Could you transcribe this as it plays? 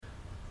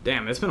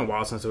Damn, it's been a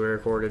while since we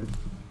recorded.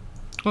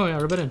 Oh yeah,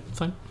 rub it in. It's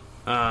fine.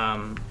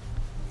 Part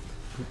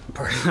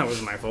of that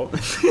was my fault.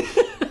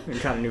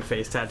 Got a new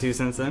face tattoo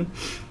since then.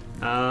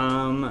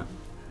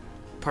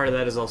 Part of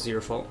that is also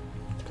your fault.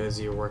 Because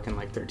you're working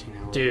like 13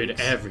 hours. Dude,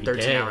 weeks. every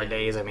 13 day. hour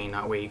days, I mean,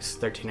 not weeks.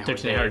 13 hour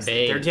 13 days. hour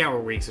days. 13 hour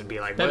weeks would be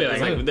like, That'd be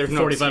like there's no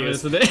 45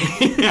 excuse. minutes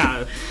a day.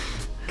 Yeah.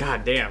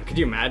 God damn. Could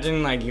you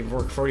imagine, like, you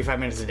work 45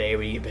 minutes a day,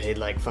 but you get paid,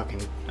 like,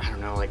 fucking, I don't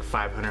know, like,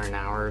 $500 an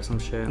hour or some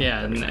shit?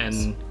 Yeah, That'd be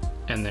nice.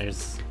 and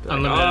there's Like,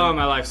 unlimited, oh,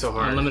 my life's so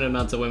hard. unlimited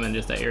amounts of women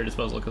just at your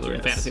disposal because we're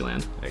in fantasy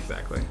land.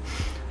 Exactly.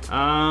 So,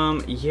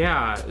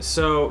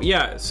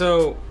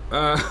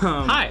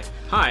 Hi.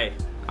 Hi.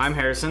 I'm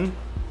Harrison.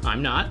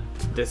 I'm not.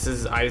 This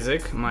is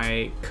Isaac,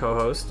 my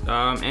co-host,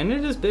 and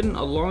it has been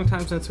a long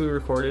time since we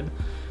recorded.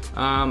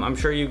 I'm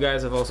sure you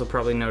guys have also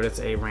probably noticed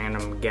a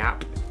random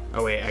gap.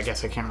 Oh wait, I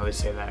guess I can't really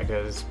say that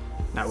because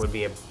that would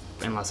be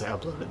unless I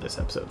uploaded this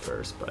episode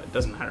first, but it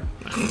doesn't matter.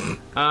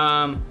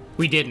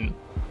 We didn't.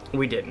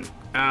 We didn't.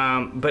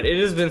 But it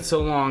has been so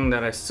long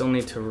that I still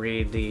need to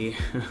read the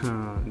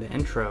the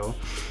intro.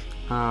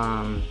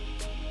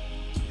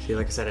 See,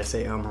 like I said, I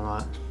say a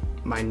lot.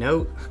 My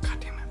note, god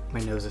damn it,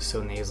 my nose is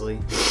so nasally.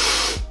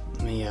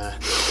 Let me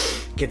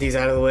get these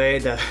out of the way.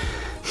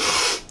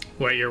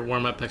 What, your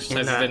warm-up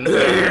exercises didn't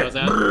those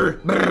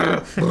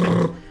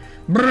out?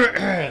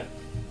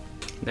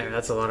 There,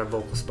 that's a lot of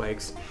vocal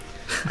spikes.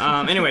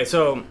 Anyway,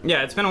 so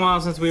yeah, it's been a while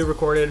since we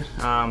recorded.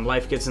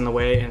 Life gets in the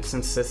way, and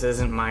since this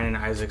isn't mine and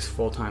Isaac's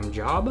full-time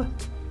job,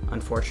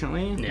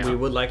 unfortunately, we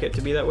would like it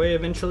to be that way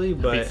eventually,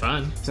 but be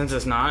fun. Since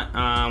it's not,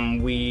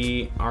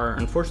 we are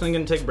unfortunately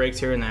going to take breaks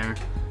here and there,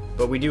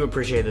 but we do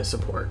appreciate the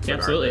support. Yeah,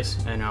 absolutely.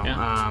 I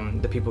know.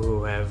 The people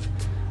who have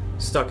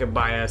stuck it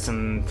by us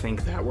and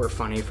think that we're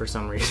funny for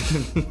some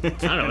reason. I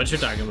don't know what you're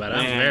talking about.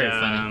 I'm very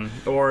funny.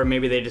 Or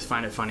maybe they just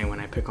find it funny when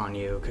I pick on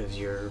you because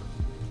you're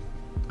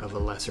of a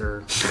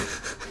lesser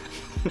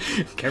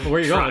Careful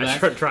where you're going with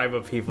that. tribe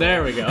of people.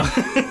 There we go.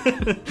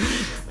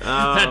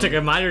 That took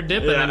a minor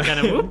dip and then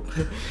kind of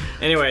whoop.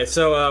 Anyway,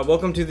 so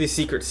welcome to the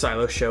Secret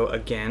Silo Show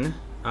again,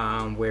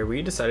 where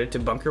we decided to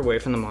bunker away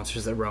from the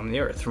monsters that roam the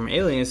earth. From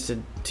aliens to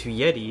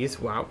Yetis.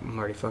 Wow, I'm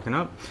already fucking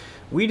up.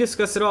 We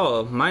discuss it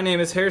all. My name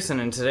is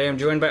Harrison, and today I'm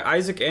joined by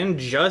Isaac and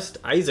just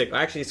Isaac.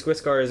 Actually,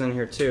 Squiscar is in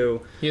here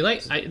too.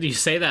 You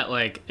say that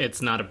like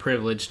it's not a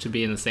privilege to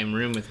be in the same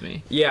room with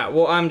me. Yeah,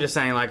 well, I'm just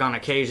saying, like, on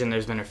occasion,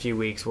 there's been a few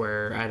weeks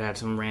where I'd had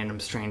some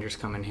random strangers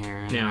come in here,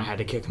 and I had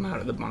to kick them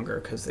out of the bunker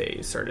because they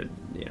started,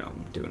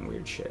 doing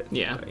weird shit.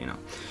 Yeah. But,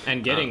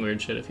 And getting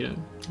weird shit if you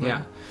didn't.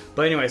 Yeah.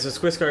 But anyway, so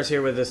Squiscar's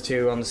here with us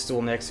too on the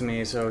stool next to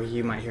me, so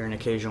you might hear an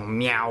occasional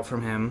meow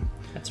from him.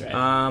 That's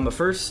right. But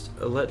first,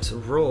 let's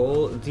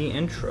roll the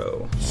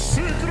intro.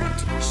 Secret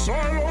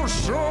Silo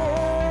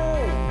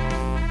Show!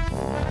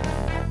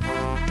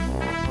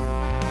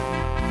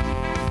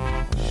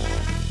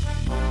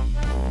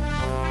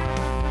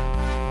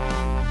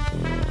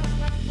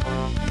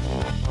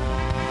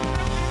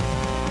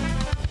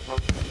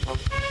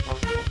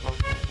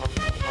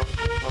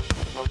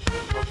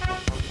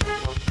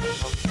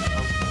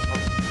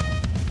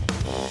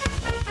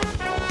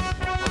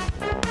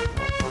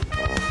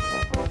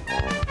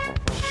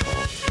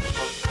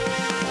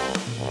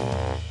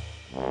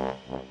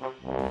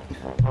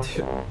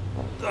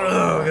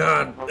 Oh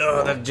god,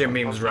 that Jim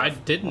Beam's I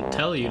right. didn't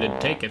tell you to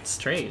take it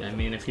straight. I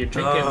mean, if you're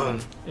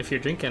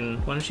drinking,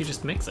 why don't you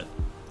just mix it?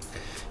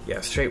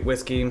 Yeah, straight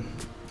whiskey.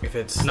 If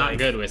it's Not like,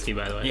 good whiskey,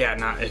 by the way. Yeah,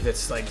 not if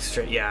it's like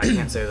straight. Yeah, I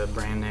can't say the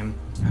brand name.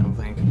 I don't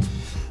think.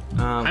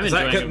 I'm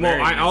enjoying it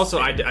very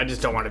I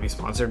just don't want to be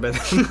sponsored by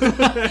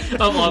them.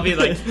 I'll be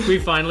like, we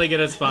finally get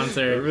a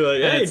sponsor. Be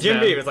like, and hey, it's Jim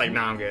them. Beam. It's like,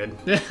 nah, I'm good.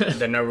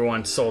 The number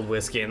one sold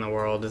whiskey in the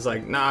world is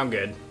like, nah, I'm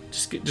good.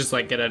 Just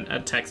like get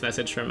a text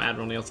message from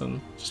Admiral Nielsen.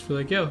 Just be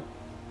like, yo,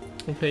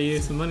 we'll pay you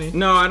some money.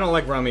 No, I don't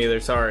like rum either.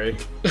 Sorry.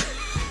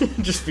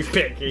 Just be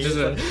picky.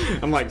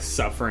 I'm like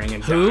suffering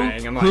and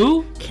dying. I'm like,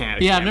 Who?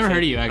 Can't. Yeah, I've can't never pay-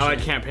 heard of you, actually. Oh, I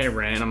can't pay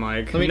rent. I'm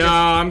like, me no, just-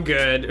 I'm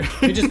good.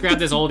 Let me just grab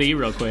this old E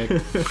real quick.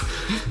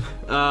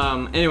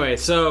 Anyway,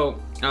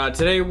 so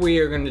today we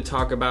are going to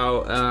talk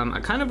about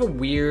a kind of a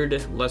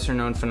weird,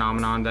 lesser-known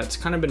phenomenon that's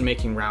kind of been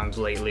making rounds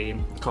lately,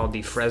 called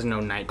the Fresno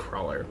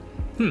Nightcrawler.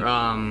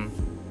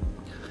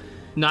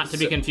 Not to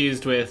be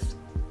confused with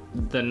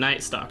the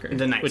Night Stalker.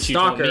 The Night which you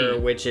told Stalker, me.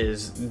 which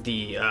is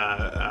the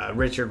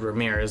Richard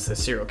Ramirez, the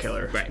serial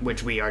killer, Right.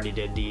 which we already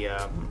did the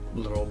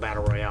little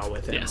battle royale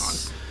with him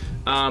Yes.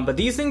 on. But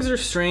these things are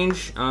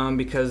strange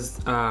because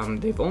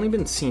they've only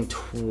been seen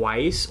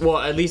twice. Well,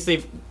 at least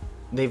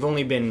they've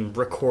only been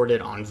recorded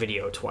on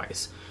video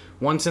twice.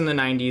 Once in the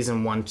 90s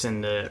and once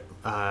in the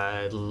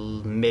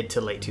mid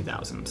to late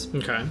 2000s.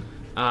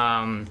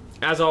 Okay.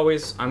 As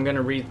always, I'm going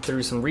to read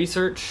through some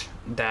research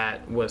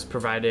that was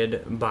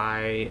provided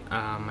by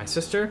my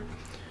sister,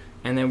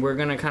 and then we're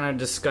going to kind of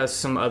discuss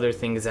some other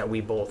things that we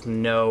both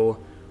know,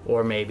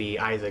 or maybe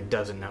Isaac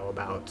doesn't know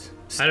about.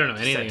 I don't know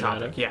anything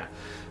about it. Yeah.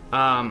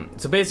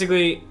 So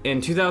basically,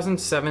 in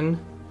 2007,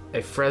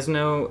 a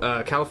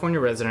Fresno, California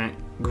resident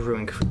grew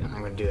in... I'm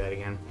going to do that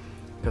again,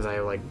 because I,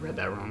 read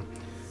that wrong.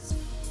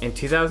 In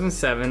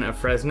 2007, a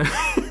Fresno...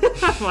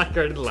 I'm like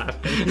already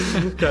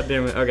laughing. God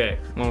damn it. Okay,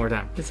 one more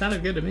time. It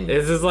sounded good to me.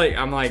 This is like,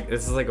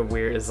 this is like a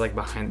weird, it's like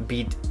behind,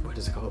 what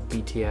is it called?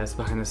 BTS,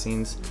 behind the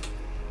scenes.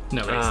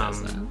 Nobody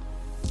says that.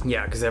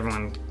 Yeah, because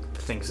everyone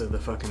thinks of the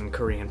fucking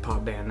Korean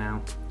pop band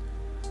now.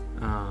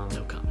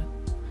 No comment.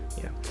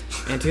 Yeah.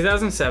 In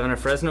 2007, a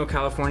Fresno,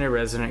 California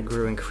resident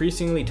grew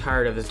increasingly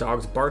tired of his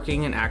dogs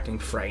barking and acting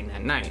frightened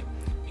at night.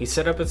 He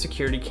set up a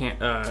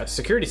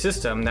security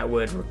system that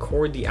would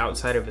record the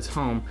outside of his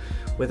home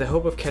with the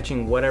hope of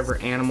catching whatever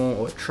animal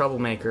or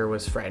troublemaker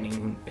was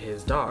frightening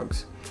his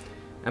dogs.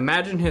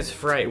 Imagine his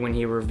fright when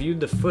he reviewed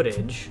the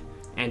footage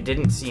and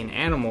didn't see an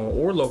animal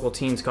or local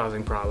teens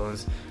causing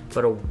problems,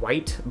 but a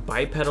white,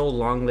 bipedal,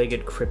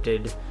 long-legged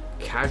cryptid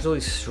casually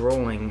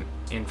strolling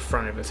in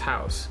front of his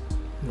house.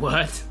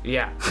 What?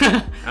 Yeah.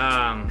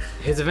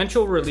 His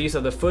eventual release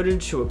of the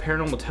footage to a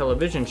paranormal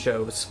television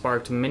show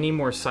sparked many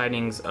more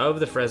sightings of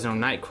the Fresno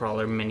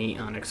Nightcrawler, many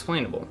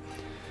unexplainable.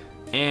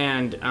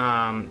 And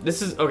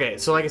this is, okay,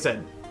 so like I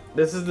said,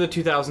 this is the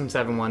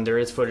 2007 one. There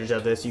is footage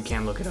of this. You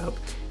can look it up.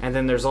 And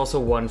then there's also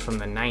one from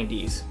the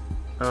 90s.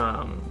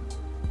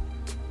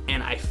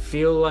 And I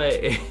feel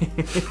like...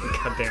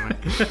 God damn it.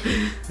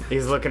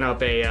 He's looking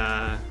up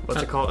a...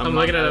 what's it called? I'm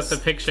looking at the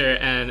picture,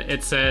 and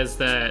it says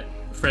that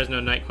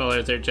Fresno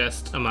Nightcrawlers are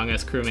just Among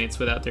Us crewmates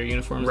without their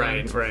uniforms on.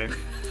 Right.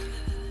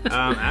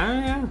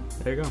 Yeah,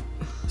 there you go.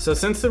 So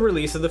since the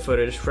release of the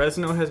footage,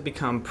 Fresno has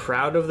become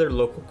proud of their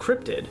local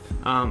cryptid.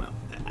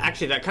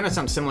 Actually, that kind of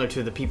sounds similar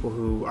to the people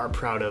who are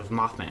proud of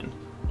Mothman.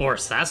 Or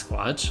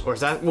Sasquatch. Or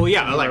well,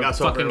 yeah, like us.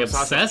 Fucking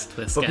obsessed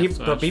with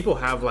Sasquatch. But people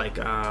have like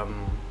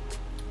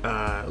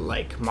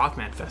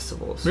Mothman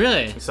festivals.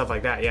 Really? And stuff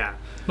like that, yeah.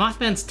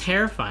 Mothman's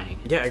terrifying.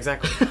 Yeah,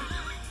 exactly.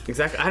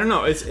 Exactly. I don't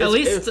know. At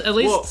least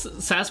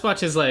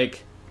Sasquatch is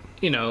like,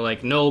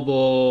 like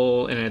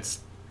noble, and it's,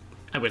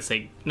 I would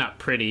say not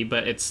pretty,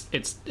 but it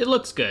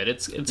looks good.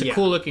 It's a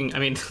cool looking. I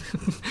mean,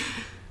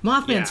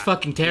 Mothman's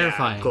fucking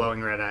terrifying. Yeah,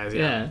 glowing red eyes.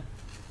 Yeah.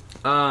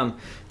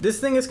 This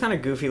thing is kind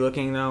of goofy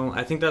looking though.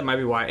 I think that might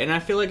be why, and I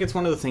feel like it's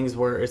one of the things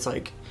where it's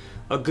like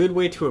a good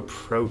way to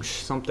approach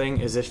something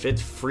is if it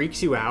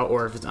freaks you out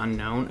or if it's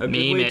unknown. A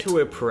good way to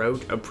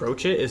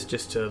approach it is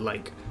just to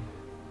like,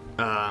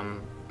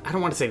 I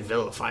don't want to say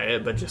vilify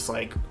it, but just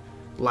like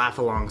laugh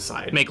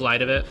alongside. Make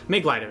light of it.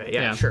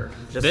 Yeah. Sure.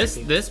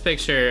 Just this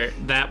picture,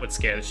 that would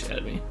scare the shit out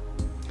of me.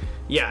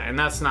 Yeah, and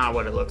that's not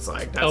what it looks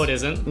like. It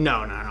isn't?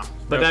 No.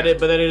 But okay.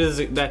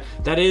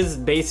 that is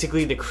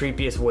basically the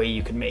creepiest way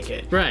you could make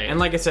it. Right. And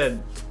like I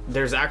said,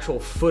 there's actual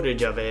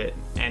footage of it,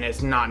 and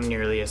it's not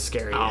nearly as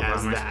scary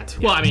as bummer. that.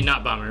 Yeah. Well, I mean,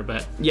 not bummer,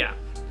 but yeah.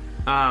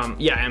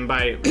 And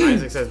by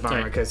Isaac says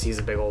bummer because he's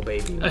a big old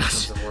baby.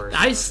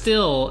 I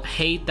still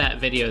hate that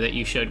video that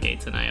you showed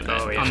Gates and I of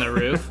it on the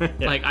roof.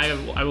 Yeah. Like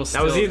I will.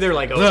 Still... That was either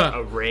like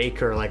a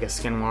rake or like a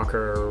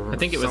skinwalker. Or I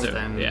think it was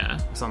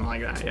something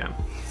like that. Yeah.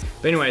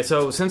 But anyway,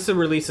 so since the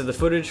release of the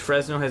footage,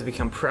 Fresno has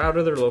become proud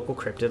of their local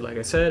cryptid, like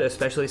I said,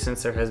 especially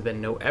since there has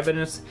been no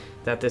evidence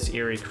that this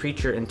eerie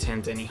creature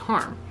intends any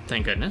harm.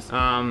 Thank goodness.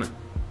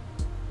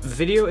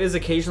 Video is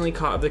occasionally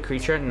caught of the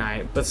creature at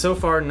night, but so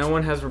far no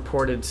one has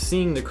reported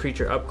seeing the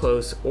creature up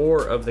close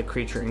or of the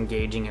creature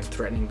engaging in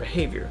threatening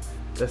behavior.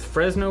 The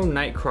Fresno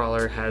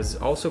Nightcrawler has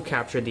also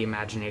captured the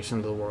imagination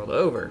of the world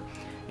over,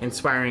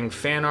 inspiring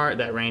fan art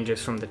that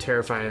ranges from the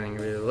terrifying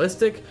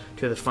realistic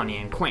to the funny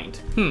and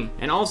quaint.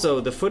 And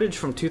also, the footage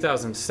from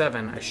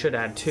 2007, I should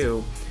add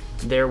too,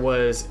 there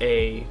was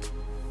a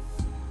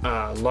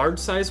large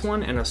size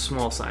one and a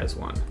small size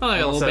one. Oh,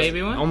 like a little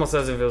baby one? Almost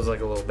as if it was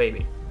like a little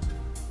baby.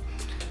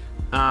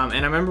 And I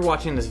remember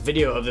watching this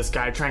video of this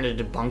guy trying to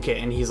debunk it,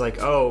 and he's like,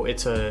 "Oh,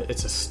 it's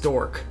a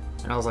stork,"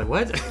 and I was like,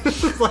 "What?"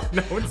 Like,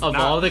 no, it's of not.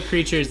 All the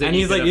creatures that and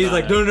he's like,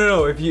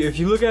 no. If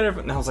you look at it,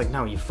 and I was like,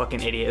 "No, you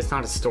fucking idiot! It's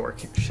not a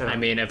stork." Shut up. I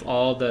mean, if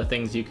all the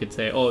things you could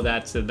say, "Oh,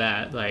 that's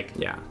that," like,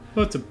 yeah,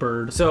 oh, it's a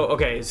bird. So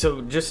okay,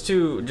 so just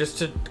to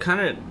kind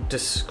of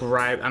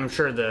describe, I'm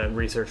sure the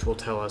research will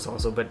tell us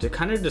also, but to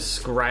kind of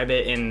describe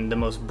it in the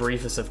most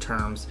briefest of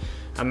terms,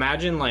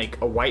 imagine like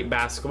a white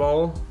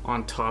basketball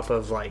on top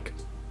of like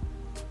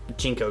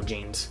Jinko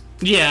jeans.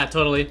 Yeah,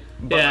 totally.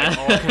 But like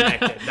all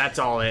connected. That's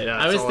all it.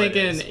 I was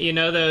thinking,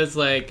 those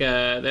like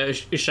the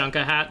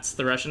Ushanka hats,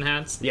 the Russian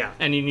hats. Yeah.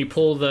 And you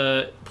pull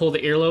the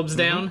earlobes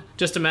down.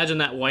 Just imagine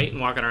that white and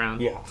walking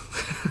around. Yeah.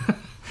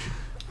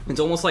 It's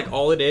almost like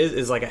all it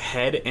is like a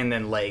head and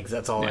then legs.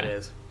 That's all it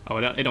is. Oh,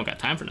 it don't got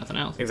time for nothing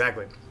else.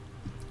 Exactly.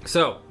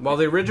 So, while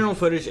the original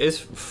footage is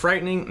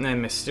frightening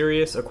and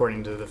mysterious,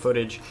 according to the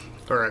footage,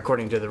 or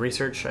according to the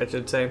research, I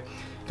should say,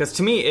 because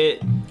to me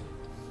it.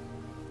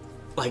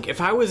 Like,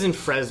 if I was in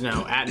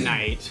Fresno at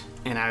night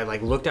and I,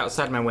 like, looked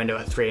outside my window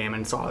at 3 a.m.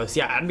 and saw this,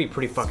 yeah, I'd be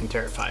pretty fucking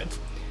terrified.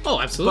 Oh,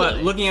 absolutely.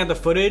 But looking at the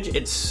footage,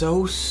 it's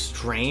so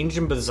strange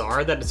and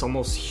bizarre that it's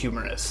almost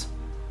humorous,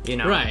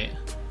 Right.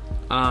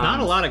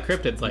 Not a lot of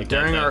cryptids like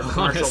during that, our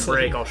commercial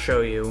break, I'll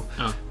show you,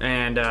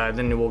 and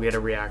then we'll get a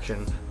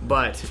reaction.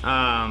 But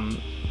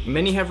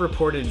many have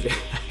reported...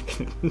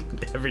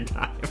 every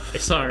time.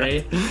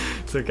 Sorry.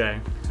 It's okay.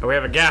 Oh, we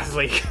have a gas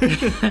leak.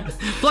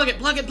 Plug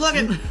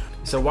it!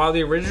 So while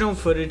the original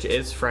footage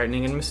is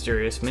frightening and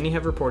mysterious, many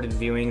have reported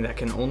viewing that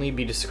can only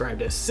be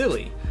described as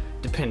silly,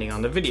 depending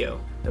on the video.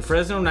 The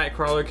Fresno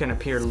Nightcrawler can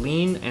appear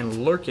lean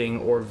and lurking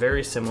or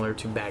very similar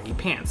to baggy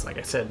pants. Like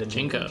I said, the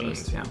Jinko Jinkos.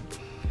 jeans. Yeah.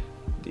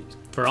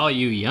 For all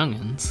you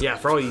youngins. Yeah,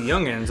 for all you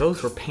youngins,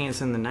 those were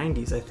pants in the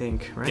 90s, I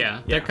think, right?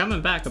 Yeah, they're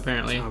coming back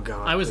apparently. Oh,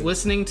 God, I was please.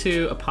 listening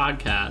to a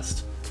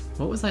podcast.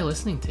 What was I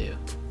listening to?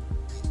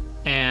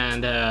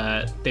 And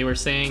they were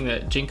saying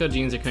that Jinko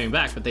jeans are coming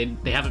back, but they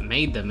haven't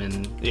made them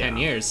in 10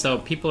 years. So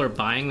people are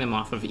buying them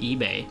off of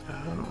eBay.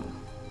 Oh.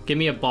 Give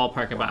me a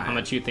ballpark about how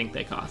much you think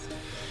they cost.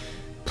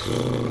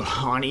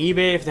 On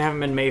eBay, if they haven't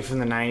been made from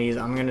the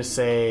 90s, I'm going to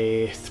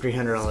say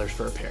 $300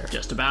 for a pair.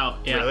 Just about.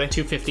 Yeah, Really?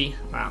 $250.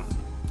 Wow.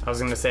 I was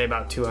going to say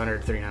about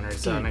 $200, $300,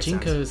 so that Dude, makes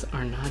sense. Jinkos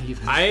are not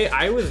even...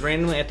 I was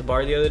randomly at the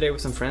bar the other day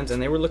with some friends,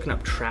 and they were looking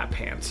up trap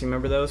pants. You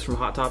remember those from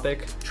Hot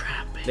Topic?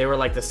 Trap. They were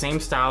like the same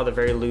style, they're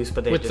very loose,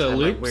 but they With just the had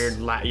loops? like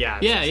weird, Yeah,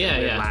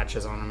 weird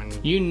latches on them.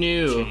 And You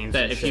knew Chains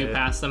that and if you shit.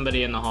 passed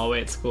somebody in the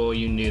hallway at school,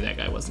 you knew that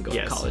guy wasn't going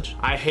yes, to college.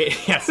 I hate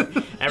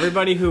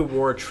everybody who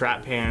wore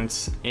trap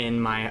pants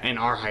in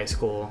our high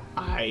school.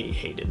 I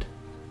hated.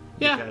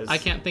 Yeah, because- I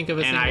can't think of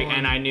a and single one.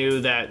 and I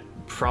knew that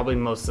probably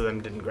most of them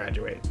didn't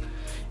graduate.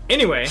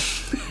 Anyway,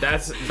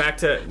 that's back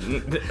to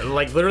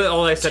like literally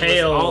all I said.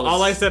 Tales.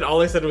 Was,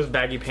 all I said was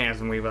baggy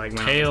pants, and we like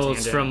went on this Tales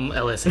tangent. from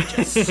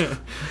LSHS.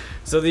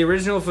 So the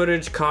original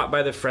footage caught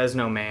by the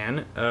Fresno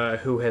man,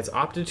 who has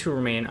opted to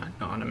remain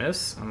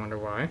anonymous, I wonder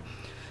why,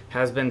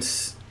 has been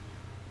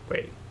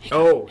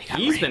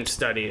he's been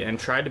studied and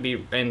tried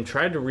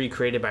to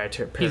recreate it by a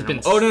paranormal. He's been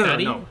no,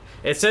 studied? no.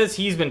 It says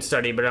he's been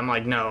studied, but I'm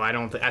like, no, I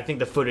don't. I think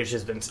the footage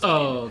has been studied.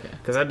 Oh, okay.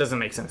 Because that doesn't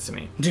make sense to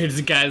me. Dude,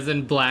 this guy's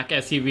in black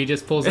SUV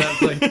just pulls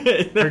out like,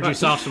 heard you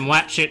saw some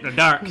white shit in the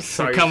dark.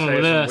 Saw You're you coming say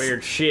with some us.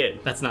 weird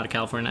shit. That's not a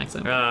California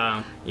accent.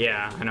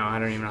 Yeah, I know. I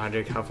don't even know how to do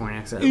a California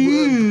accent.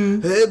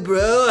 Hey,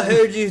 bro, I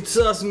heard you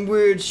saw some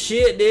weird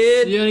shit,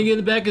 dude. You wanna get in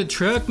the back of the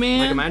truck, man?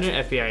 Like, imagine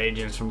FBI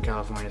agents from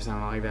California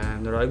sounding like that.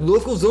 And they're like,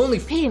 locals only.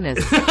 Penis.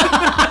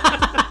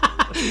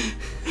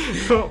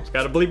 Oh,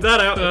 gotta bleep that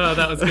out. Oh,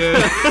 that was good.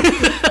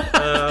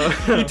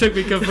 You took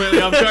me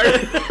completely off guard.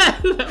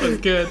 That was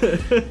good.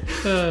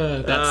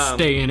 That's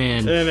staying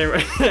in.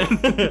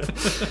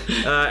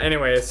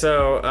 Anyway,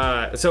 so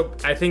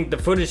I think the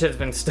footage has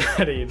been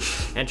studied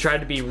and tried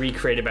to be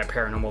recreated by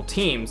paranormal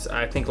teams.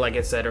 I think, like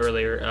I said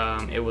earlier,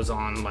 it was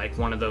on like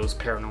one of those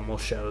paranormal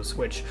shows,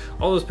 which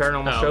all those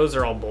paranormal shows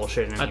are all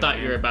bullshit. Anyway. I thought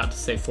you were about to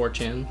say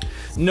 4chan.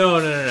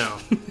 No.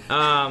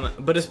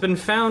 But it's been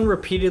found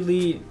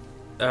repeatedly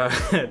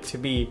to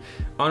be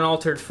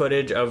unaltered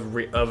footage of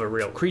a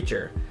real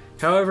creature.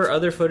 However,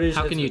 other footage.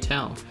 How can you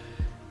tell?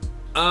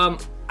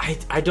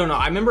 I don't know.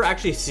 I remember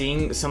actually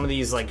seeing some of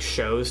these like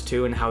shows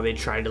too, and how they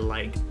try to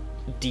like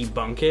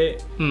debunk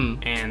it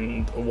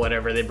and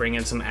whatever. They bring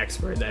in some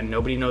expert that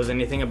nobody knows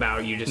anything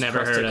about. You just Never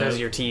trust heard it because of.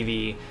 your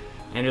TV.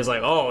 And it's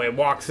like, oh, it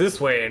walks this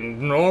way,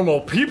 and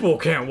normal people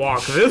can't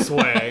walk this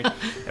way,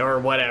 or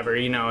whatever.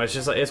 You know, it's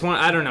just like it's one.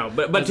 I don't know,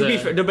 but to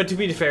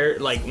be fair,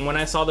 like when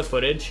I saw the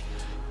footage,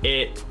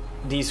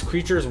 these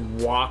creatures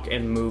walk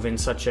and move in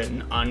such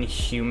an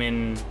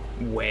unhuman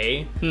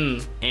way,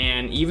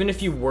 and even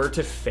if you were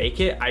to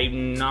fake it,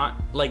 I'm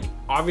not like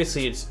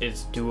obviously it's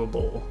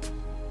doable,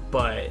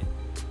 but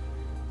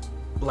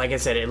like I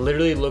said, it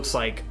literally looks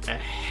like a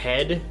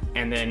head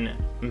and then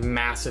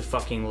massive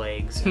fucking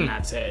legs, and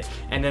that's it.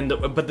 And then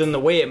but then the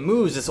way it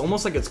moves, it's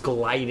almost like it's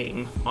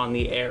gliding on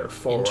the air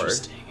forward.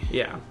 Interesting.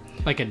 Yeah.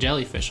 Like a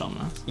jellyfish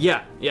almost.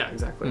 Yeah,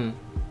 exactly.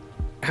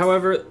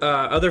 However,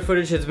 other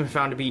footage has been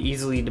found to be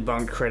easily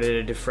debunked,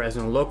 credited to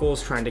Fresno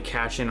locals trying to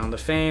cash in on the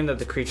fame that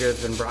the creature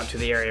has been brought to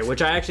the area,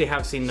 which I actually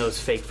have seen those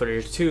fake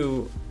footage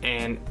too,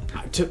 and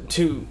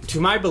to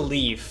my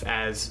belief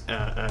as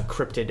a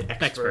cryptid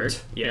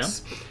expert,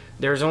 yes. Yeah.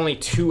 There's only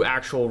 2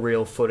 actual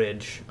real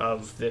footage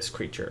of this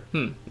creature.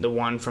 The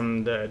one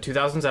from the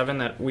 2007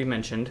 that we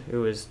mentioned,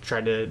 they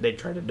tried to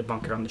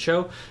debunk it on the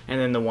show, and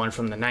then the one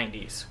from the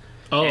 90s.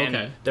 Oh, And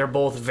okay. they're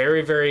both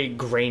very, very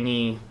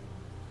grainy.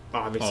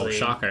 Obviously, Oh,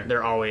 shocker.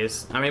 They're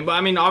always. I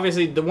mean,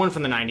 obviously, the one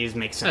from the 90s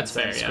makes sense. That's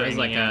fair. that it's Yeah, it's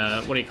grainy,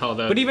 like what do you call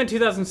those? But even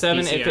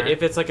 2007, VCR.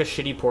 if it's like a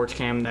shitty porch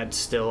cam, that's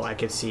still I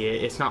could see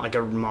it. It's not like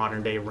a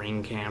modern day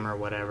Ring cam or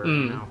whatever.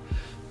 You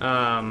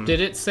know.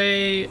 Did it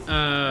say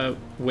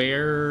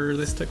where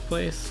this took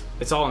place?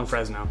 It's all in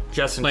Fresno,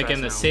 just in Like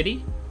Fresno. in the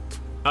city,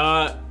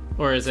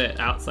 or is it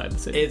outside the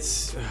city?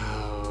 It's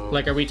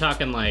like, are we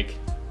talking like?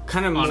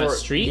 kind of on more a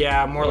street?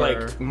 Yeah, Or-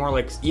 more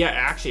like yeah.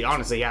 Actually,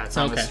 honestly, yeah, it's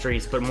on the Okay.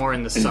 streets, but more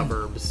in the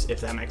suburbs,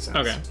 if that makes sense.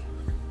 Okay.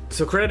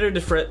 So credited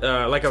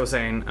to like I was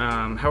saying,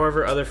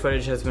 however, other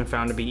footage has been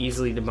found to be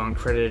easily debunked,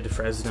 credited to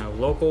Fresno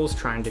locals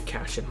trying to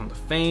cash in on the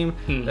fame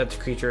that the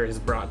creature has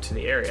brought to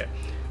the area.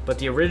 But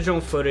the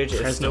original footage is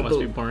Fresno still must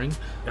be boring.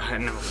 I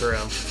know, for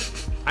real.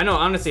 I know,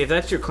 honestly, if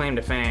that's your claim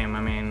to fame, I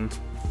mean...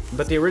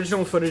 But the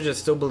original footage is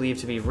still believed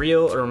to be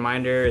real, a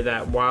reminder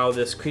that while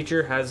this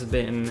creature has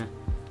been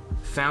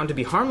found to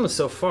be harmless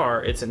so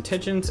far, its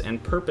intentions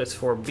and purpose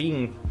for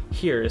being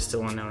here is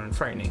still unknown and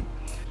frightening.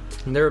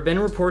 And there have been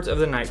reports of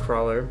the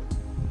Nightcrawler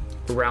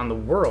around the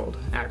world,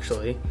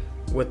 actually,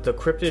 with the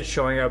cryptid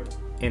showing up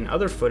in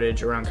other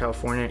footage around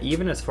California,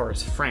 even as far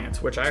as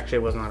France, which I actually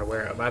was not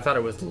aware of. I thought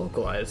it was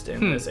localized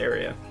in this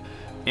area.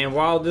 And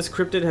while this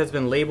cryptid has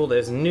been labeled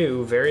as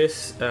new,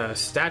 various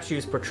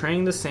statues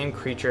portraying the same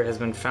creature has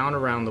been found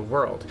around the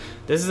world.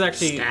 This is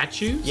actually...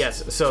 Statues?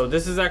 Yes, so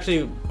this is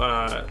actually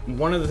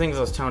one of the things I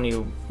was telling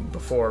you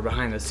before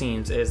behind the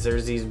scenes is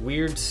there's these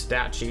weird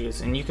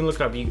statues, and you can look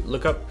it up. You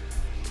look up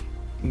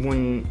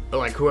when,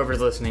 like,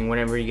 whoever's listening,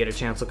 whenever you get a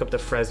chance, look up the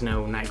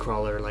Fresno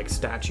Nightcrawler, like,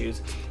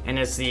 statues. And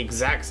it's the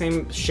exact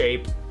same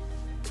shape.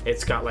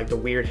 It's got, like, the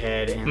weird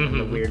head and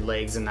the weird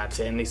legs, and that's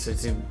it. And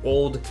these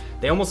old,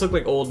 they almost look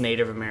like old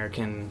Native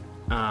American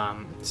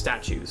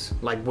statues,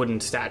 like wooden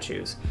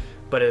statues.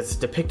 But it's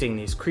depicting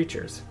these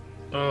creatures.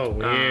 Oh,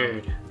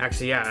 weird.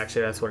 Actually,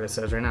 that's what it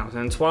says right now.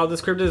 And while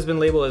this cryptid has been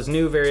labeled as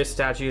new, various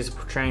statues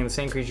portraying the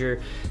same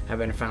creature have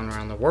been found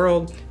around the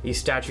world. These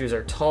statues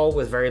are tall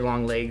with very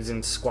long legs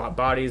and squat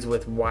bodies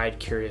with wide,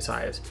 curious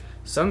eyes.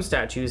 Some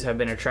statues have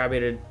been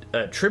attributed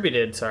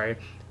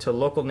to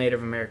local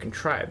Native American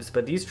tribes,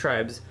 but these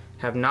tribes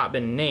have not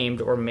been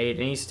named or made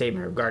any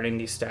statement regarding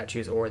these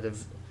statues or the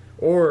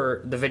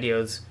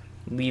videos,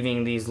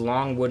 leaving these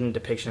long wooden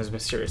depictions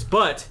mysterious.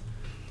 But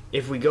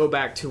if we go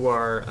back to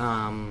our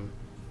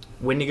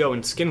Wendigo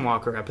and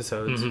Skinwalker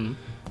episodes,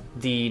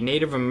 the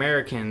Native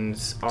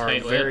Americans are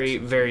Tight-lipped. very,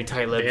 very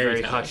tight-lipped,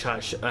 very tight.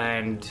 hush-hush,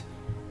 and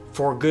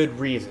for good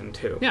reason,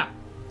 too. Yeah.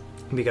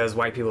 Because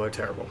white people are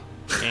terrible.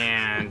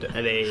 And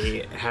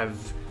they have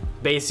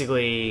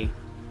basically...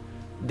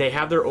 They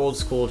have their old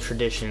school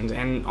traditions.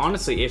 And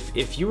honestly,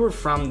 if you were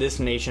from this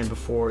nation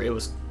before it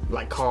was,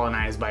 like,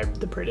 colonized by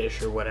the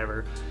British or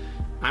whatever,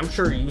 I'm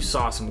sure you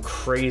saw some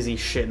crazy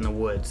shit in the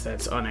woods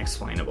that's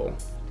unexplainable.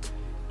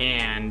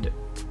 And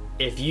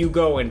if you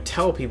go and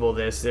tell people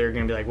this, they're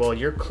going to be like, well,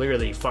 you're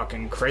clearly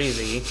fucking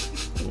crazy.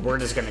 We're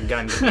just going to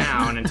gun you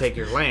down and take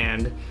your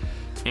land.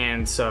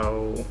 And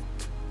so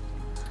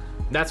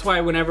that's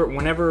why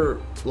whenever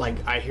like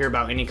I hear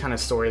about any kind of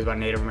stories about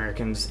Native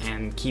Americans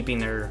and keeping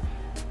their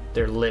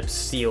lips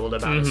sealed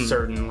about a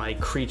certain like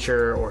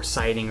creature or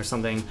sighting or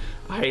something,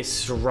 I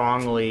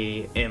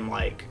strongly am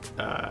like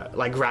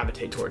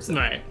gravitate towards them.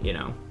 Right. You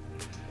know.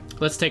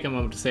 Let's take a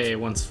moment to say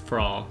once for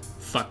all,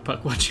 fuck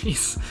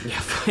Pukwudgies.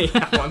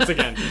 Yeah. Once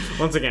again,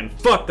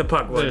 fuck the They're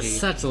Pukwudgie.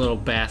 such little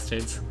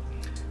bastards.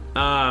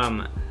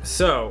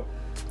 So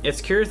it's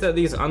curious that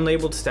these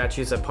unlabeled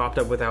statues have popped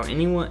up without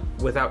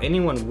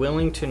anyone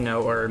willing to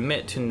know or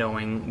admit to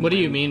knowing. What do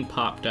you mean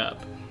popped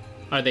up?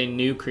 Are they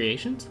new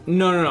creations?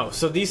 No.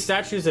 So these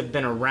statues have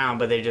been around,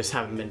 but they just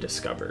haven't been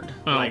discovered.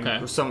 Oh, like,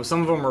 okay. Some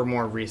of them were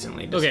more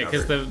recently discovered. Okay,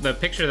 because the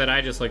picture that I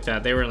just looked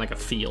at, they were in like a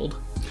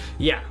field.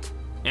 Yeah,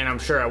 and I'm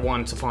sure at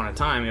once upon a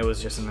time it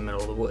was just in the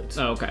middle of the woods.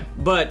 Oh, okay.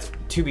 But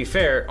to be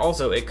fair,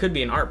 also it could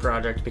be an art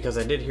project because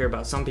I did hear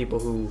about some people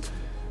who,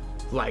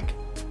 like,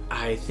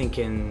 I think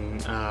in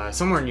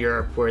somewhere in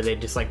Europe where they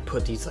just like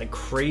put these like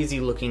crazy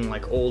looking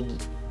like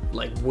old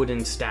like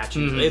wooden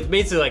statues. It's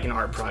basically like an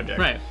art project,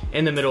 Right.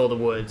 in the middle of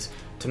the woods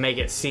to make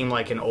it seem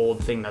like an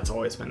old thing that's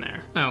always been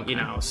there. Okay. You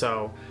know,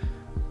 so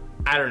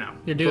I don't know.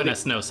 You're doing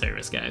us no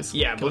service, guys.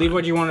 Yeah, Come believe on.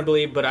 what you want to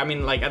believe, but I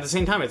mean, like at the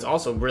same time, it's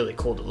also really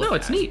cool to look at. No,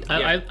 it's neat.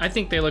 Yeah. I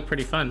think they look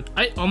pretty fun.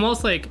 I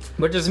almost like...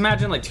 But just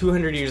imagine like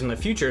 200 years in the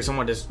future,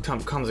 someone just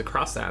comes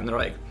across that and they're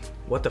like,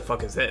 "What the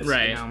fuck is this?"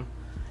 Right. You know?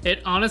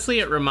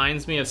 It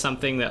reminds me of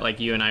something that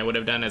like you and I would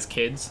have done as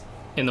kids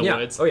in the Yeah.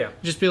 woods. Oh, yeah.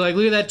 Just be like,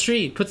 look at that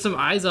tree. Put some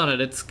eyes on it.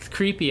 It's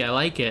creepy. I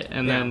like it.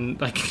 And Yeah. then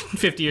like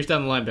 50 years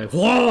down the line, be like,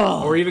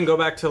 whoa! Or even go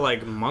back to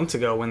like months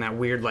ago when that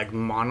weird like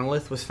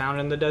monolith was found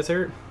in the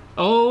desert.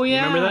 Oh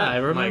yeah, Remember that? I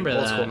remember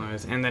like, that. Old school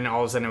noise. And then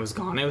all of a sudden it was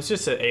gone. It was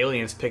just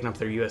aliens picking up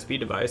their USB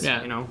device.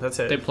 Yeah. You know, that's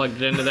it. They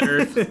plugged it into the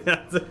earth.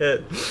 That's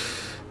it.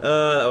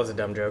 That was a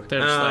dumb joke. They're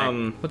just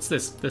like, what's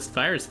this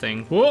virus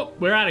thing? Whoa,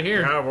 we're out of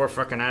here. Oh, we're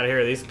fucking out of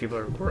here. These people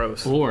are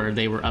gross. Or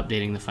they were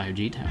updating the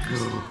 5G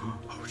towers.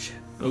 Oh shit.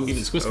 Oh,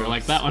 even Squisper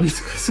liked that one.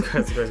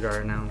 Chris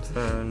Gar announced,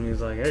 and he's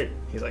like, "Hey,"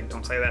 he's like,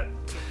 "Don't say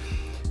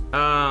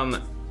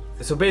that."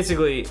 So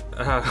basically,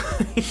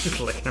 he's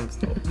licking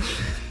himself.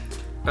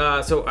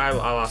 So I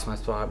lost my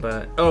spot,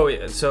 but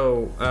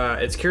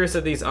it's curious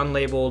that these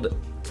unlabeled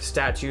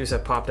statues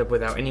have popped up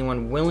without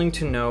anyone willing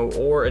to know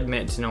or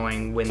admit to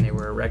knowing when they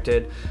were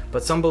erected,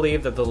 but some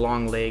believe that the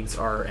long legs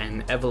are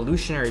an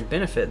evolutionary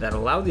benefit that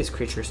allow these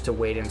creatures to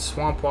wade in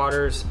swamp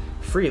waters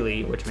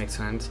freely, which makes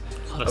sense.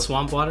 A lot of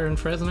swamp water in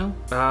Fresno.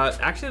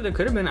 Actually, there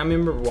could have been. I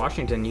remember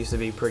Washington used to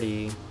be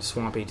pretty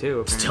swampy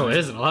too. Apparently. Still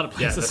is in a lot of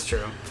Yeah, places. that's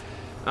true.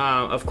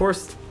 Of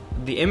course,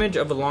 the image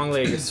of a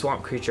long-legged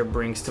swamp creature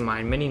brings to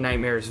mind many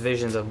nightmares,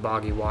 visions of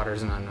boggy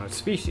waters and unknown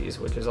species,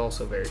 which is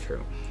also very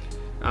true.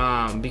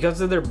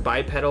 Because of their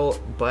bipedal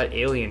but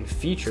alien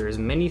features,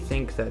 many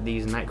think that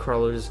these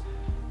nightcrawlers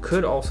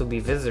could also be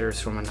visitors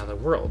from another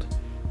world,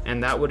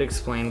 and that would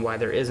explain why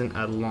there isn't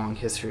a long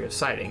history of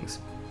sightings.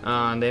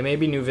 They may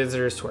be new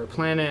visitors to our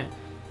planet,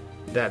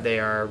 that they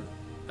are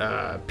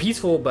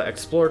peaceful but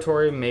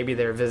exploratory. Maybe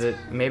they have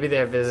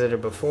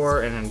visited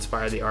before and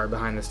inspired the art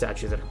behind the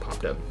statues that have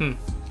popped up.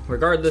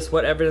 Regardless,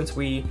 what evidence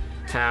we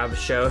have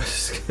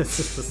shows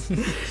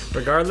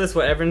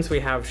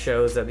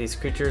that these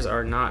creatures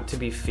are not to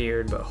be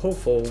feared, but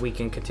hopeful we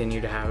can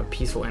continue to have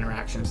peaceful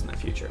interactions in the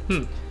future.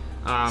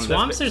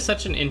 Swamps are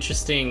such an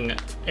interesting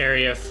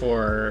area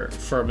for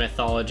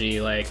mythology.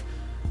 Like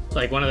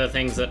one of the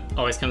things that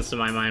always comes to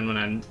my mind when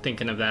I'm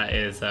thinking of that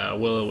is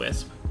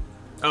will-o-wisp.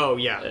 Oh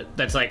yeah,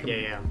 That's like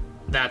yeah.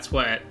 that's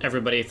what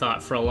everybody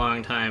thought for a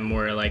long time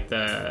were like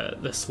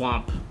the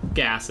swamp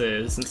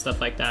gases and stuff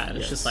like that. And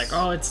it's just like,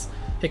 oh,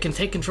 it can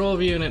take control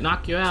of you and it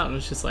knock you out, and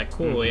it's just like,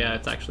 cool, yeah,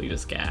 it's actually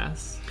just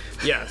gas.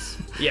 Yes,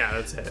 yeah,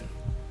 that's it.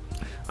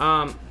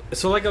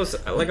 So like I was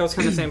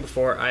kind of saying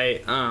before,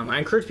 I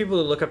encourage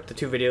people to look up the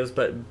 2 videos,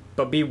 but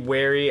be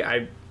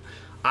wary.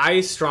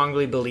 I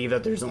strongly believe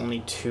that there's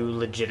only 2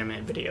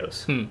 legitimate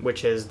videos,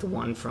 which is the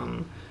one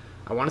from,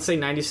 I want to say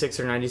 96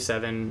 or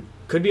 97,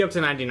 could be up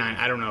to 99.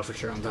 I don't know for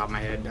sure on top of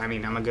my head. I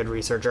mean, I'm a good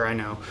researcher, I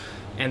know.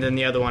 And then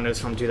the other one is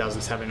from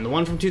 2007. The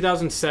one from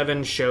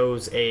 2007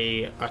 shows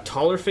a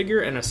taller figure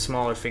and a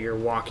smaller figure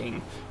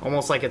walking,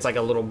 almost like it's like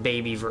a little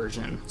baby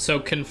version. So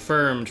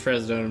confirmed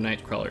Fresno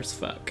Nightcrawlers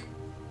fuck.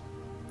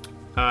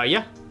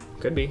 Yeah,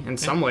 could be in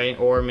some way,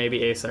 or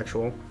maybe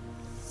asexual.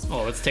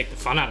 Oh, let's take the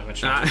fun out of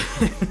it.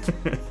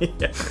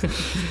 Yeah.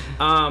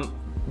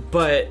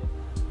 But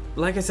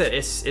like I said,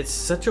 it's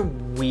such a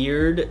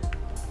weird,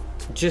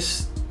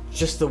 just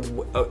the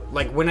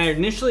like when I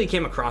initially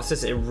came across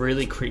this, it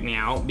really creeped me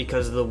out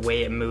because of the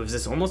way it moves.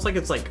 It's almost like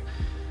it's like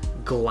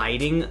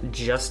gliding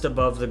just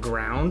above the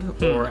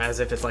ground, or as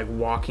if it's like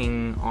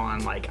walking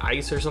on like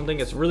ice or something.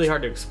 It's really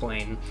hard to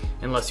explain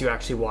unless you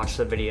actually watch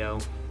the video.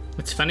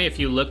 It's funny, if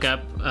you look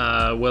up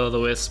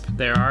will-o'-the-wisp,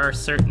 there are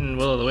certain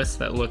will-o'-the-wisps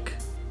that look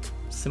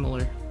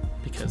similar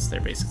because they're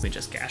basically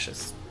just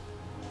gaseous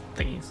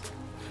thingies.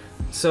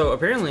 So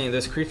apparently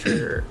this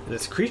creatures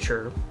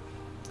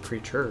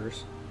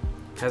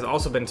has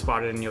also been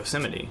spotted in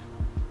Yosemite.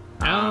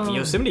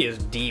 Yosemite is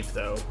deep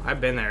though. I've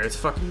been there. It's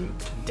fucking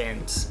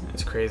dense.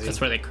 It's crazy.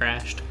 That's where they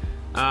crashed.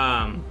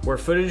 Where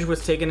footage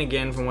was taken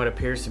again from what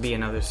appears to be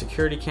another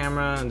security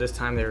camera, and this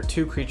time there are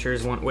 2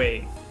 creatures.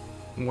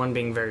 One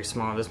being very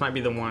small. This might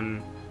be the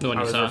one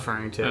I was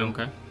referring to. Oh,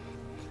 okay.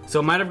 So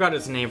it might have got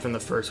its name from the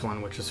first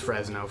one, which was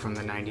Fresno from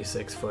the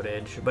 96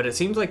 footage. But it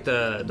seems like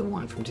the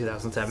one from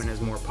 2007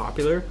 is more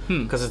popular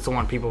because it's the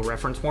one people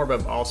reference more,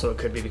 but also it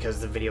could be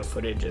because the video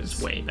footage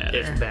is way better.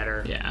 It's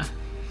better. Yeah.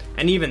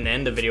 And even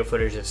then, the video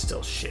footage is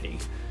still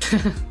shitty.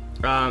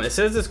 It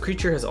says this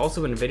creature has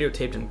also been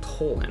videotaped in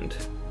Poland.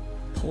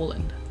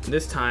 Poland.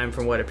 This time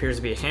from what appears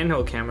to be a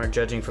handheld camera,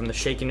 judging from the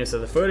shakiness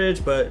of the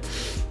footage, but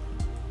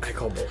I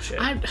call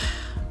bullshit. I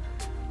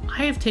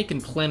have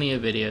taken plenty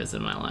of videos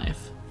in my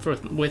life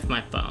with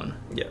my phone.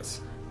 Yes.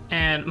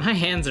 And my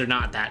hands are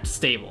not that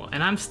stable,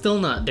 and I'm still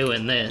not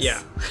doing this.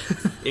 Yeah,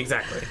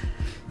 exactly.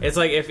 It's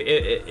like if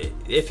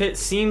it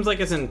seems like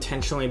it's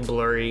intentionally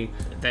blurry,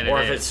 then or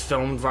if it's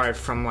filmed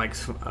from like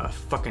a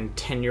fucking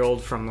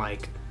 10-year-old from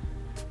like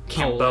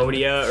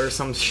Cambodia or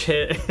some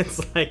shit,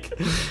 it's like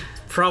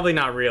probably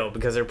not real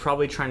because they're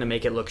probably trying to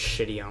make it look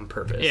shitty on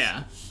purpose.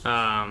 Yeah.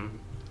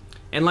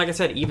 And like I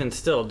said, even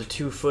still, the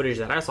 2 footage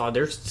that I saw,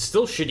 they're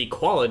still shitty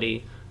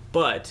quality,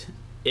 but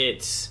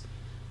it's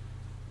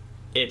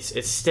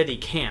steady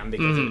cam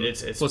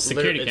because it's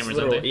security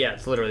cameras. Yeah,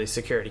 it's literally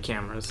security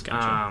cameras.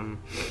 Gotcha.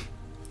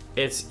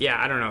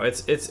 I don't know.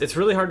 It's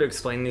really hard to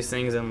explain these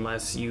things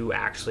unless you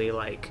actually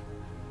like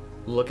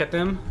look at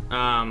them.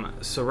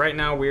 So right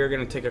now we are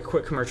going to take a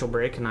quick commercial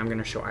break, and I'm going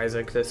to show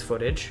Isaac this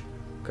footage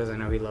because I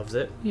know he loves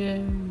it.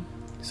 Yay!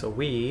 So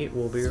we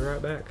will be right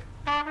back.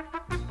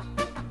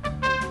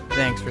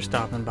 Thanks for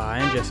stopping by,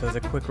 and just as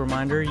a quick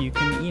reminder, you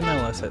can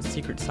email us at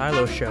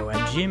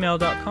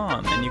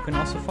secretsiloshow@gmail.com, and you can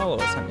also follow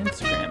us on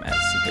Instagram at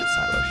Secret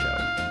Silo Show.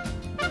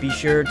 Be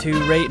sure to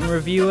rate and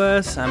review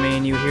us. I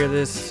mean, you hear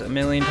this a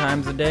million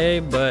times a day,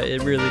 but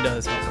it really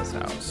does help us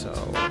out, so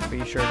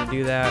be sure to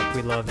do that.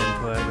 We love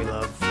input, we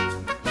love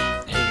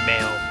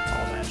email,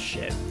 all that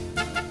shit.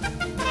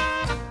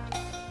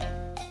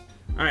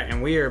 Alright,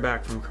 and we are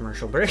back from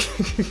commercial break.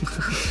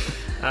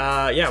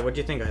 Yeah, what'd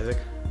you think, Isaac?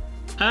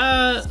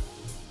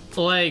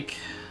 Like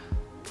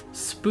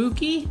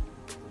spooky,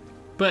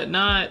 but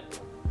not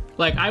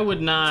like I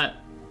would not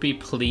be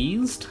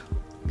pleased.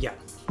 Yeah.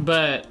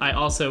 But I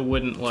also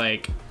wouldn't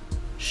like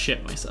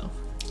shit myself.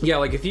 Yeah,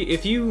 like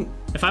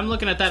if I'm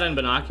looking at that on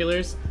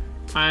binoculars,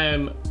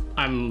 I'm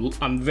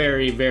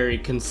very, very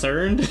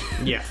concerned.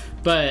 Yeah.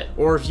 But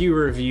or if you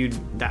reviewed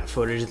that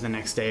footage the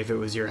next day if it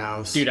was your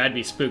house. Dude, I'd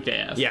be spooked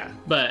AF. Yeah.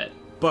 But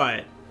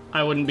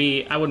I wouldn't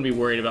be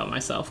worried about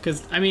myself,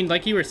 cuz I mean,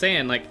 like you were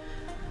saying, like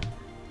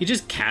He's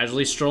just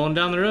casually strolling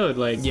down the road.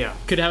 Like, Yeah.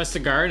 could have a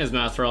cigar in his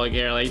mouth for all I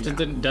care. Like, he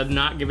just does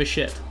not give a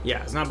shit.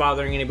 Yeah, it's not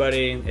bothering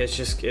anybody. It's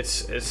just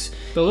it's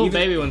The little even-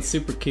 baby one's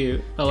super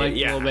cute. I like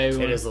the little baby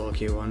one. it is a little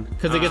cute one.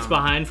 Because it gets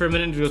behind for a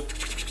minute and goes,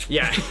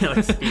 Yeah, it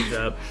like speeds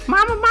up.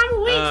 Mama,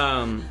 wait!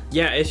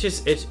 Yeah,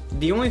 it's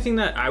the only thing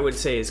that I would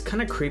say is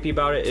kind of creepy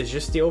about it is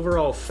just the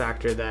overall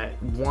factor that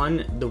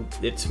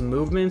its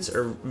movements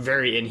are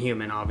very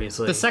inhuman,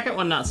 obviously. The second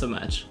one, not so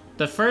much.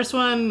 The first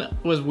one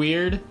was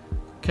weird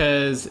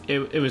because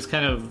it was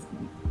kind of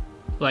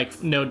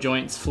like no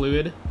joints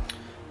fluid.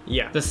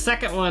 Yeah. The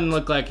second one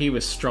looked like he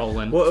was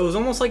strolling. Well, it was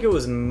almost like it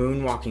was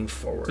moonwalking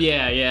forward.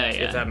 Yeah.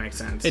 If that makes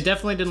sense. It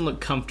definitely didn't look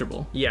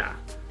comfortable. Yeah.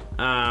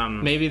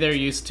 Maybe they're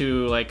used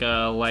to like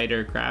a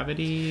lighter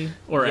gravity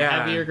or a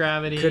heavier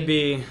gravity. Could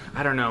be.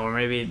 I don't know. Or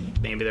maybe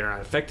they're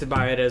not affected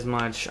by it as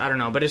much. I don't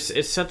know. But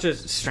it's such a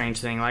strange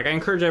thing. Like, I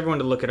encourage everyone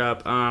to look it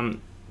up.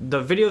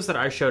 The videos that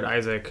I showed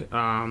Isaac,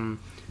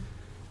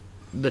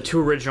 the two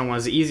original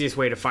ones, the easiest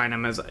way to find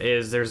them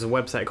is there's a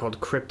website called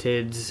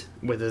Cryptids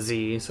with a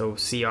Z, so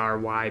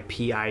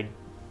CRYPI.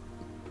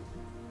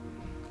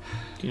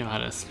 Do you know how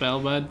to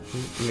spell, bud?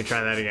 Let me try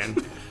that again.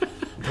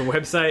 The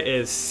website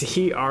is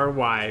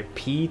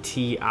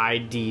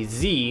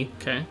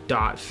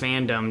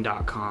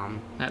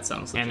CRYPTIDZ.fandom.com. That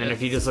sounds. And legit. then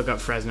if you just look up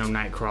Fresno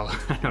Nightcrawler,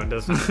 I know it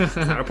doesn't. It's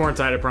not a porn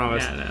site, I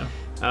promise. Yeah,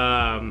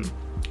 no.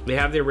 They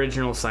have the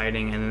original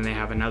sighting, and then they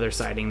have another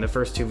sighting. The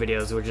first two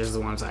videos, which is the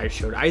ones I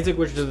showed Isaac,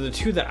 which are the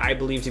two that I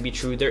believe to be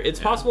true. It's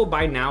possible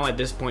by now, at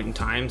this point in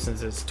time,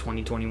 since it's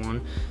 2021,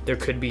 there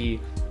could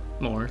be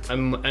More.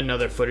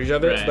 another footage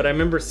of it. Right. But I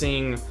remember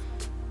seeing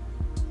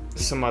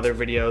some other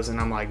videos, and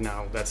I'm like,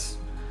 no, that's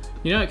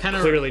You know, it kind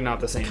of clearly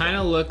not the same. kind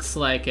of looks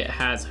like it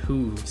has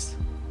hooves.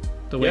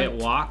 The way Yeah. it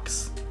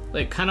walks.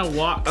 It kind of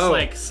walks Oh.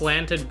 like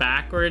slanted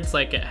backwards,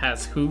 like it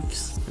has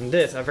hoofs. And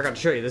this, I forgot to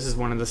show you. This is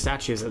one of the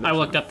statues. That I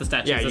looked up the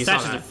statues. Yeah, the you saw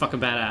statues that. are fucking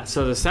badass.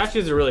 So the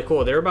statues are really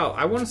cool. They're about,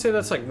 I want to say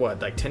that's like what,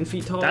 like 10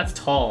 feet tall? That's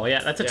tall.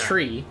 Yeah, that's a Yeah.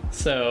 tree.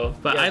 So,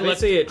 but Yeah, I it's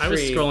looked. basically a I was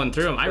tree. scrolling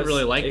through them. I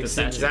really like the It's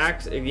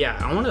statues. Yeah,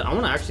 I want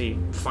to actually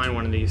find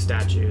one of these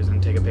statues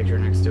and take a picture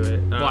next to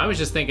it. Well, I was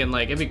just thinking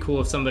like it'd be cool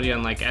if somebody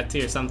on like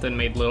Etsy or something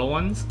made little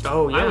ones.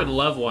 Oh, yeah. I would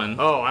love one.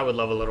 Oh, I would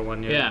love a little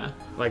one. Yeah. Yeah.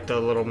 Like the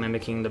little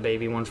mimicking the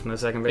baby one from the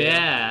second video.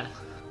 Yeah.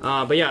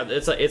 But yeah,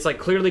 it's like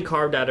clearly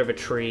carved out of a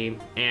tree,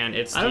 and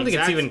it's. I don't the think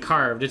it's exact- even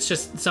carved. It's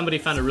just somebody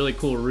found a really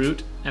cool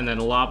root and then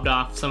lobbed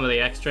off some of the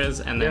extras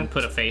and then Yeah.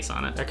 put a face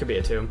on it. That could be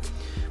it too.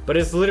 But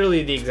it's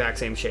literally the exact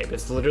same shape.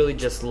 It's literally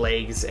just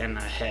legs and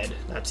a head.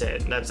 That's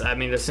it. I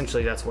mean,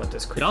 essentially, that's what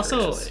this creature It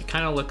also is.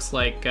 kind of looks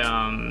like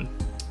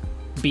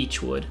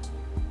beechwood.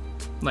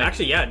 Like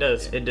Actually, yeah, it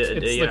does. It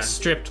did. it's Yeah. like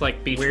stripped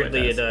like beechwood.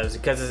 Weirdly, it does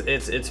because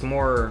it's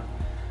more.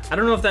 I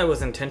don't know if that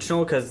was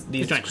intentional because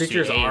these It's not just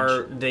creatures the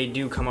age. they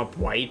do come up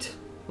white,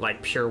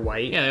 like pure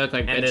white. Yeah, they look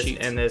like and bed this,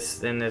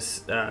 sheets. and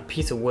this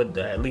piece of wood,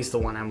 at least the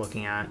one I'm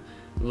looking at,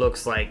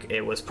 looks like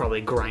it was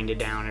probably grinded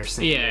down or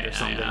sanded Yeah, or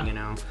something. yeah. You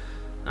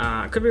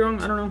know, could be wrong.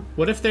 I don't know.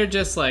 What if they're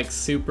just like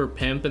super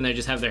pimp and they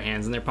just have their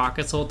hands in their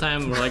pockets the whole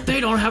time? And we're like,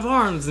 they don't have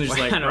arms, and they're just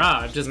like, I don't know.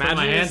 rah, just put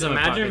my hands in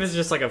my Imagine if pockets. it's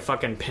just like a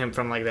fucking pimp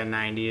from like the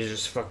 '90s,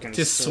 just fucking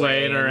Just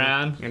swaying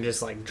around. and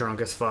just like drunk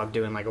as fuck,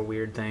 doing like a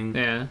weird thing.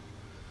 Yeah,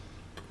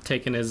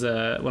 taking his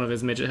one of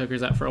his midget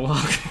hookers out for a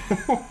walk.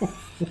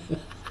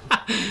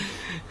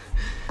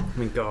 Oh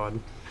my god.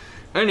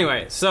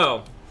 Anyway,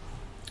 so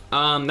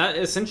that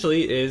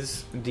essentially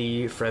is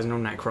the Fresno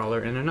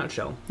Nightcrawler in a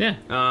nutshell. Yeah,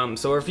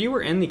 So if you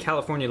were in the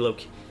California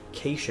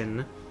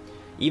location,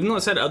 even though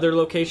it said other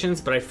locations,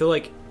 but I feel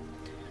like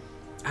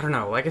I don't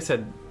know. Like I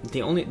said,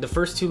 the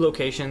first two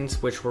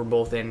locations, which were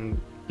both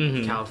in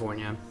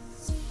California,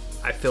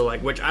 I feel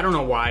like, which I don't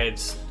know why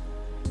it's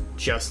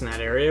just in that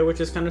area, which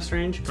is kind of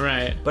strange.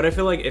 right. But I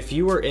feel like if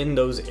you were in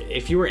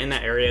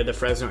that area, the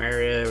Fresno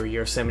area or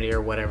Yosemite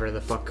or whatever the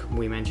fuck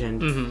we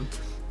mentioned,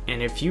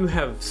 and if you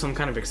have some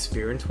kind of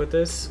experience with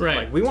this, Right.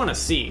 like we want to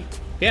see,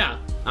 Yeah,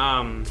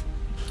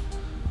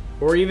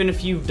 or even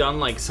if you've done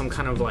like some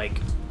kind of like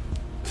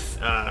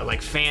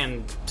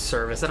fan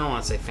service. I don't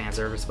want to say fan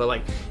service, but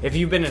like if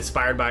you've been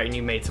inspired by it and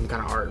you made some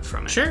kind of art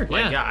from it. Sure,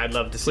 Like, yeah. I'd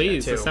love to see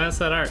please it too. send us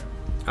that art.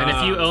 And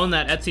if you own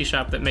that Etsy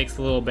shop that makes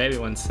the little baby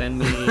one, send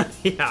me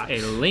Yeah.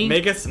 a link.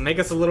 Make us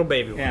a little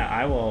baby one. Yeah,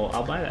 I will.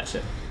 I'll buy that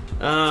shit.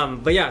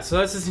 But yeah, so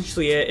that's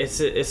essentially it. It's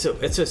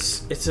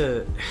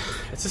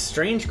a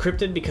strange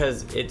cryptid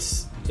because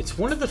it's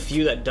one of the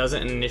few that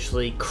doesn't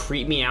initially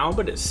creep me out,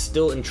 but it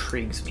still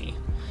intrigues me.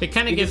 It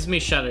kind of gives me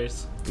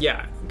shudders.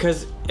 Yeah,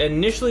 because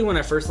initially when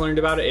I first learned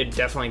about it, it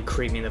definitely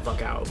creeped me the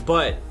fuck out.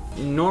 But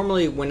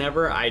normally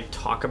whenever I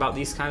talk about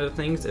these kinds of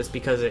things, it's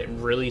because it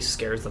really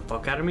scares the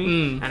fuck out of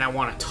me, and I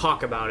want to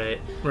talk about it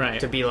Right.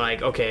 to be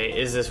like, okay,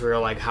 is this real?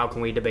 Like, how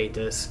can we debate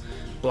this?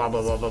 Blah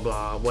blah blah blah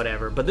blah,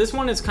 whatever. But this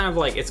one is kind of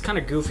like, it's kind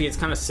of goofy, it's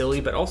kind of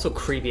silly, but also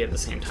creepy at the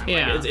same time.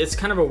 Yeah. Like, it's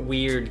kind of a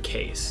weird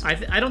case.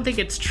 I don't think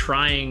it's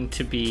trying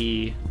to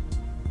be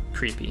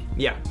creepy.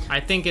 Yeah. I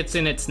think it's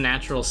in its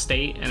natural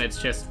state, and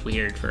it's just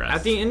weird for us.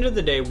 At the end of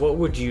the day, what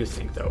would you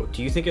think though?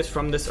 Do you think it's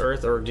from this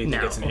Earth, or do you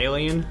think No. it's an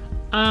alien?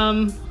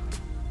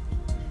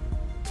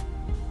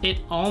 it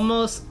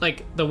almost,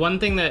 like, the one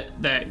thing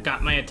that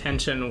got my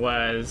attention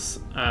was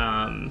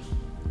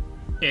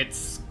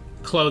its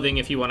clothing,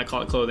 if you want to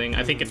call it clothing.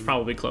 I think it's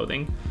probably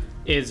clothing.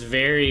 Is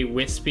very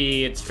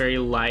wispy. It's very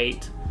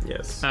light.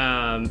 Yes.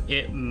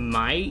 It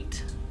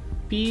might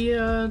be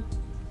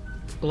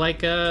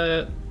like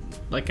a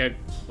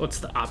what's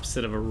the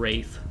opposite of a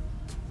wraith?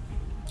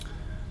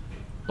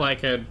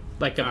 Like a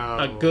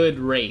good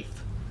wraith.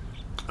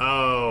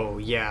 Oh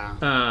yeah,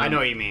 I know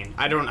what you mean.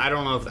 I don't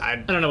know if I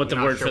don't know what the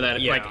word for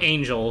that. Yeah. Like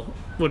angel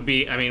would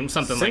be. I mean,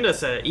 something Send like.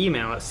 us an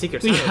email at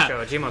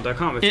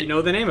secretsiloshow@gmail.com if you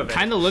know the name of it.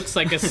 Kind of looks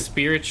like a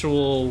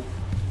spiritual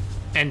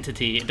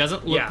entity. It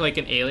doesn't look like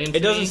an alien. It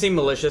doesn't seem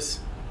malicious.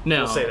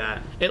 No, We'll say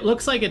that. It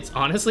looks like it's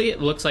honestly.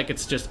 It looks like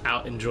it's just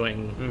out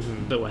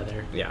enjoying the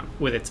weather. Yeah,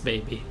 with its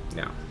baby.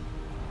 Yeah.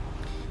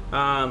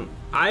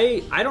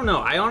 I don't know.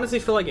 I honestly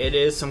feel like it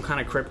is some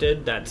kind of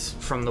cryptid that's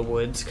from the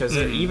woods, because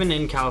even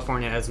in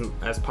California,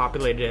 as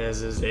populated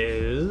as it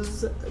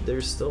is,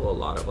 there's still a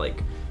lot of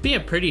like be a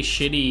pretty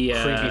shitty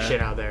creepy shit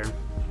out there.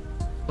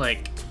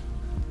 Like,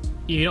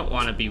 you don't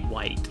want to be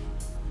white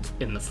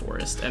in the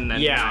forest, and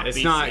then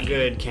it's not seen.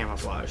 good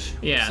camouflage.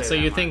 Yeah, so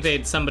you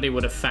think somebody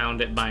would have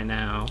found it by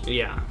now.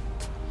 Yeah.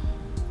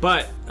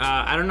 But,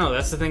 I don't know,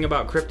 that's the thing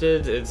about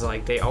cryptids, it's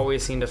like they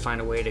always seem to find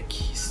a way to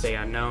stay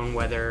unknown,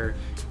 whether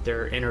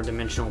they're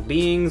interdimensional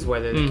beings,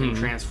 whether they can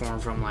transform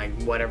from, like,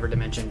 whatever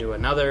dimension to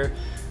another,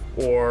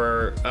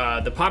 or,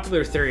 the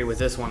popular theory with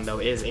this one, though,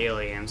 is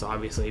aliens,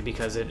 obviously,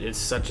 because it is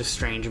such a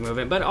strange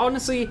movement, but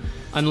honestly...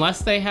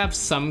 Unless they have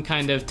some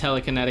kind of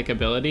telekinetic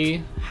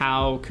ability,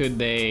 how could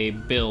they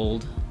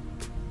build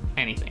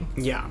anything?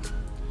 Yeah.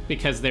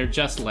 Because they're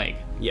just leg.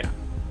 Yeah.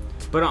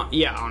 But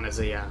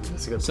honestly,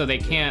 that's a good. So they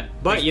can't.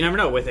 But you never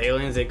know. With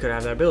aliens, they could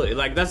have that ability.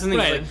 Like that's the thing.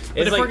 Right. Like,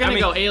 but if we're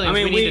gonna go aliens,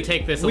 we need to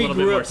take this a little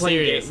bit more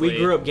seriously. We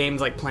grew up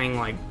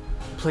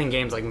playing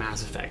games like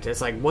Mass Effect. It's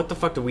like, what the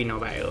fuck do we know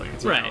about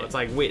aliens? You know? It's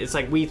like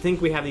we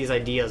think we have these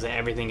ideas that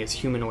everything is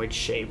humanoid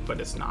shaped, but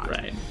it's not.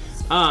 Right.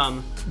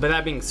 But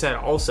that being said,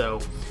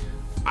 also,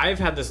 I've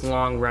had this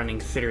long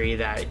running theory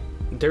that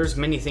there's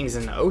many things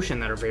in the ocean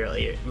that are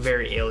very,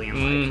 very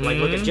alien-like. Like,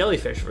 look at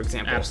jellyfish, for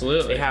example.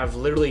 Absolutely. They have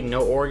literally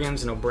no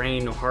organs, no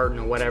brain, no heart,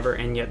 no whatever,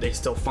 and yet they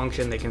still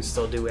function. They can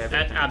still do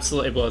everything. That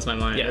absolutely blows my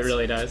mind. Yes. It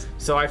really does.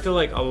 So I feel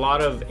like a lot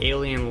of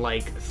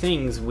alien-like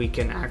things we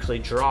can actually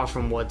draw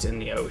from what's in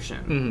the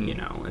ocean. You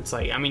know, it's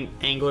like, I mean,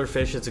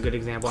 anglerfish is a good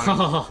example. I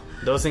mean,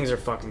 those things are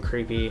fucking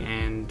creepy.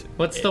 And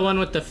what's the one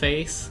with the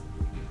face?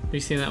 Have you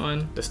seen that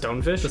one? The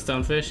stonefish? The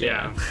stonefish,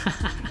 yeah.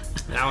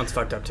 That one's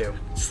fucked up too.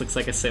 This looks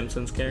like a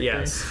Simpsons character.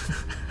 Yes.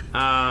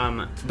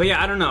 But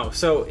yeah, I don't know.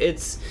 So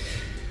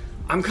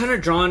I'm kind of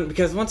drawn,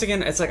 because once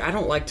again, it's like I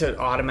don't like to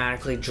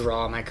automatically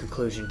draw my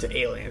conclusion to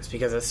aliens,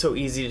 because it's so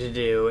easy to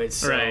do. It's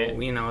so,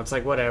 it's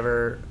like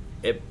whatever.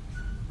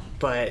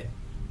 But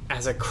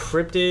as a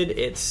cryptid,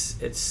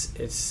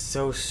 it's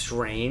so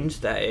strange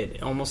that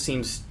it almost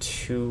seems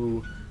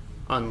too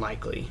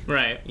unlikely.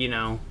 Right. You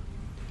know?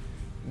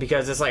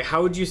 Because it's like,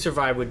 how would you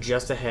survive with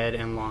just a head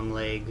and long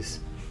legs?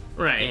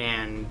 Right.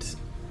 And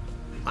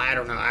I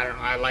don't know. I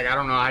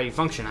don't know how you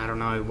function. I don't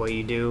know what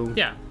you do.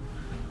 Yeah.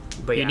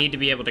 But you need to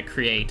be able to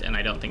create, and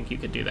I don't think you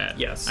could do that.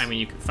 Yes. I mean,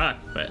 you can fuck,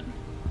 but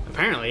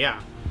apparently,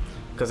 yeah,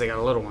 because they got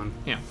a little one.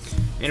 Yeah.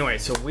 Anyway,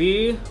 so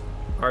we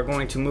are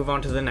going to move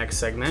on to the next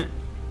segment.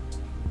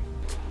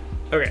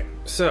 Okay,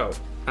 so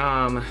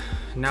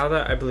now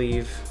that I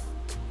believe,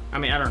 I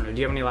don't know.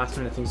 Do you have any last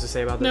minute things to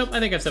say about this? Nope. I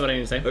think I've said what I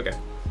need to say. Okay.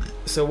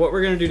 So what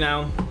we're gonna do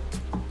now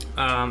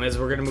is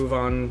we're gonna move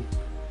on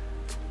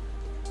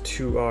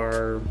to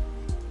our,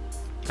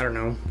 I don't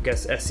know, I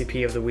guess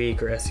SCP of the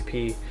week or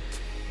SCP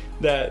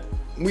that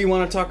we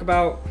want to talk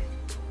about.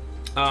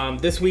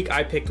 This week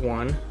I picked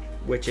one,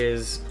 which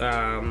is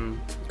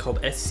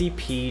called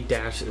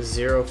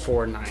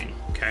SCP-049.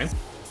 Okay.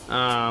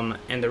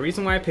 And the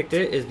reason why I picked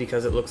it is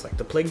because it looks like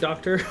the Plague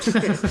Doctor,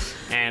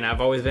 and I've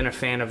always been a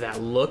fan of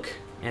that look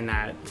and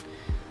that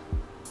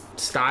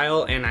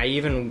style, and I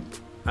even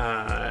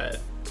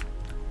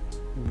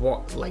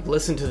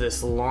listen to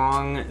this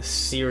long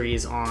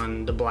series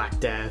on the Black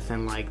Death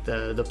and like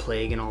the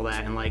plague and all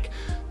that, and like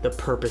the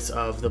purpose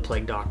of the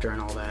Plague Doctor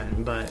and all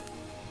that, but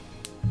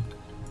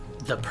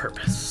the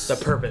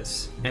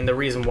purpose and the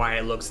reason why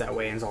it looks that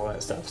way and all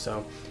that stuff.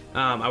 So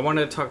I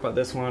wanted to talk about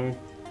this one.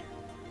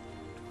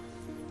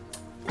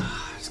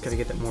 Just gotta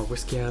get that more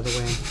whiskey out of the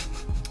way.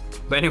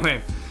 But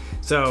anyway,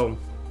 so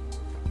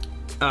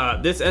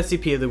this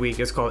SCP of the week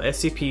is called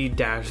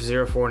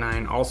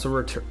SCP-049,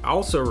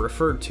 also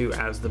referred to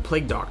as the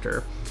Plague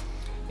Doctor.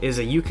 Is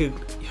a Euclid.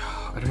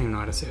 I don't even know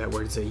how to say that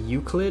word. It's a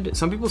Euclid.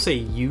 Some people say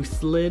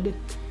Euclid,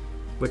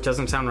 which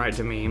doesn't sound right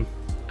to me.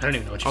 I don't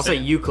even know what you're I'll say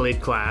Euclid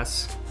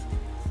class,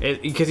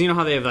 because you know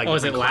how they have like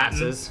different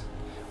classes.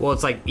 Well,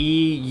 it's like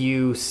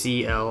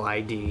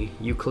EUCLID,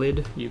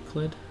 Euclid.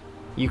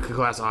 Euclid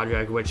class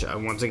object, which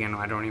once again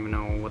I don't even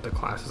know what the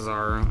classes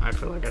are. I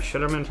feel like I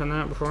should have mentioned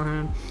that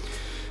beforehand.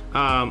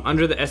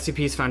 under the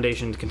SCP's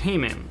Foundation's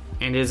containment,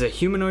 and is a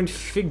humanoid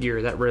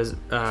figure that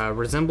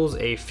resembles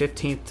a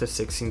 15th to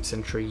 16th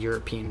century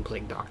European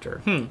plague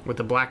doctor with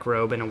a black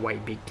robe and a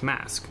white-beaked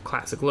mask.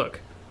 Classic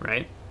look,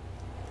 right?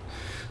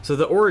 So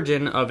the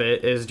origin of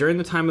it is during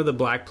the time of the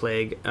Black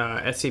Plague,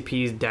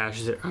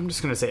 SCP-0, I'm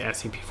just going to say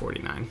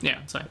SCP-49.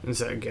 Yeah, sorry.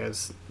 So I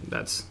guess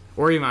that's,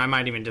 or even I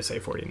might even just say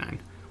 49.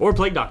 Or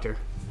Plague Doctor.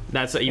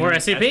 That's even, or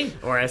SCP.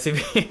 Or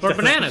SCP. Or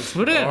bananas.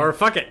 Who did? Or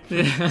fuck it.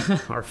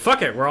 Or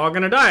fuck it. We're all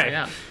going to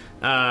die.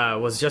 Yeah.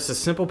 Was just a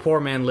simple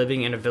poor man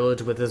living in a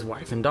village with his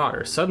wife and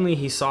daughter. Suddenly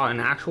he saw an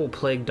actual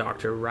plague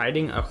doctor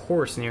riding a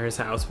horse near his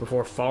house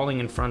before falling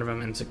in front of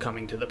him and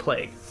succumbing to the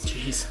plague.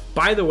 Jeez.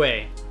 By the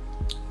way,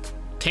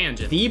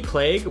 tangent. the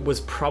plague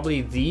was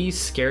probably the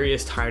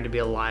scariest time to be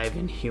alive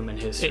in human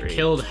history. It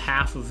killed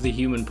half of the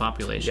human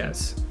population.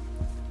 Yes.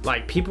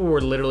 Like, people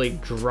were literally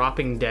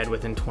dropping dead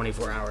within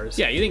 24 hours.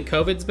 Yeah, you think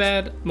COVID's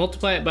bad?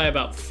 Multiply it by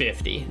about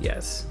 50.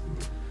 Yes.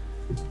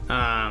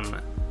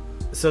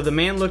 So the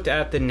man looked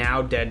at the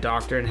now dead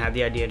doctor and had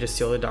the idea to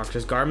steal the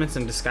doctor's garments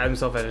and disguise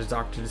himself as his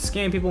doctor to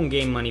scam people and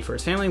gain money for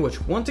his family,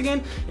 which, once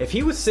again, if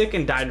he was sick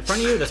and died in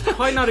front of you, that's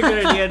probably not a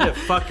good idea to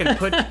fucking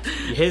put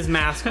his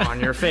mask on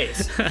your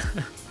face.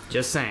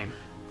 Just saying.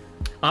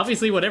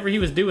 Obviously, whatever he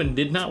was doing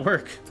did not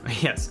work.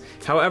 Yes.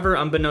 However,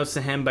 unbeknownst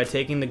to him, by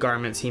taking the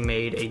garments, he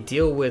made a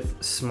deal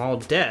with Small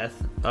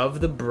Death of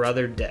the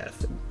Brother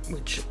Death,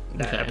 which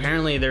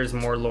apparently there's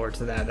more lore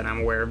to that than I'm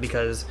aware of,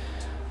 because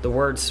the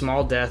word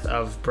Small Death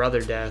of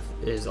Brother Death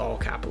is all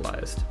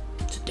capitalized.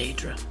 It's a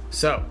Daedra.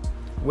 So,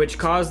 which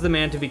caused the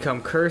man to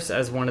become cursed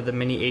as one of the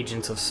many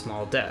agents of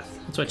Small Death.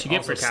 That's what you get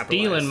Also for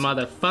stealing,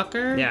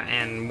 motherfucker. Yeah,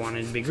 and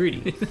wanted to be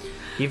greedy.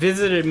 He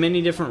visited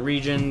many different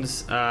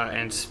regions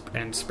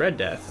and spread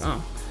death.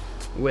 Oh.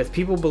 With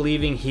people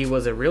believing he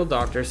was a real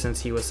doctor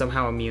since he was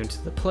somehow immune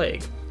to the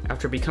plague.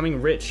 After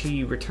becoming rich,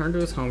 he returned to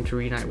his home to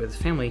reunite with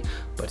his family,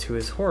 but to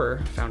his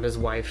horror, found his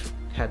wife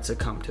had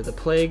succumbed to the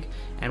plague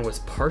and was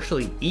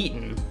partially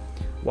eaten,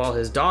 while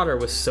his daughter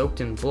was soaked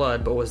in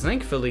blood but was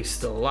thankfully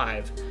still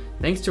alive,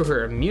 thanks to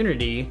her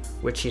immunity,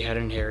 which she had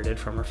inherited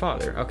from her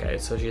father. Okay,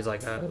 so she's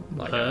like a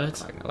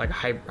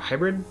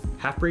hybrid,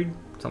 half-breed,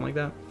 something like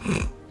that.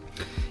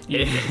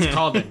 It's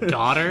called a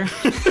daughter.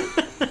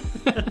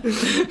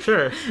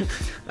 Sure.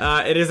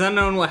 It is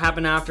unknown what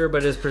happened after,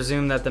 but it is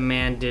presumed that the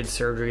man did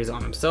surgeries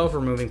on himself,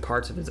 removing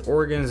parts of his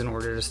organs in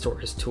order to store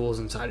his tools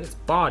inside his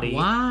body.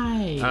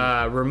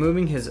 Why?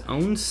 Removing his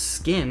own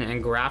skin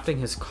and grafting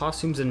his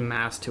costumes and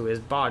mask to his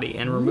body,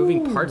 and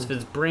removing parts of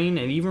his brain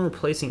and even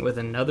replacing it with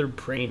another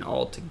brain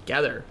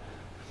altogether.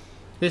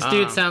 This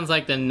dude sounds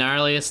like the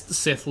gnarliest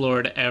Sith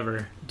Lord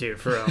ever. Dude,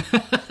 for real.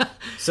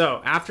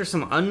 So, after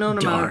some unknown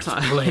amount of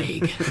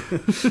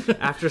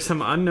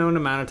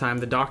time,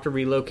 the Doctor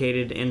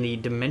relocated in the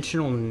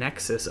dimensional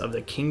nexus of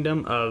the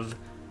Kingdom of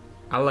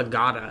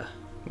Alagada,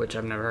 which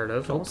I've never heard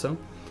of also.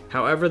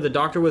 However, the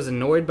Doctor was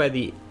annoyed by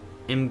the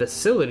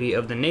imbecility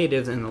of the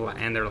natives and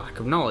their lack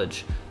of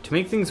knowledge. To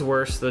make things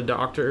worse, the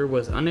Doctor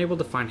was unable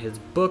to find his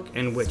book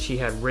in which he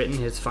had written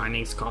his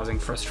findings, causing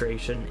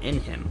frustration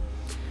in him.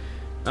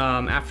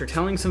 After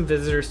telling some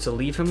visitors to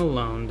leave him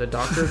alone, the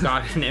Doctor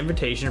got an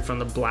invitation from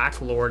the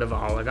Black Lord of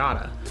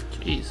Alagada.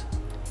 Jeez.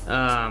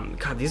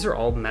 God, these are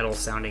all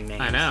metal-sounding names.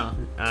 I know.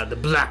 The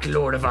Black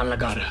Lord of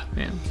Alagada.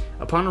 Yeah.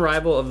 Upon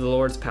arrival of the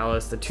Lord's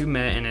palace, the two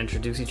met and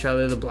introduced each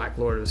other. The Black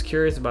Lord was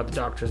curious about the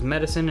Doctor's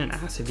medicine and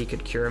asked if he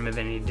could cure him of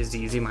any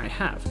disease he might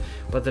have.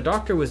 But the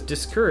Doctor was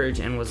discouraged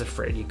and was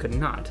afraid he could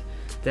not.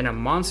 Then a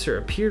monster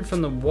appeared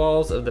from the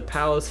walls of the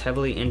palace,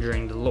 heavily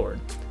injuring the Lord,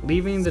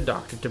 leaving the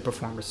Doctor to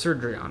perform a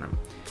surgery on him.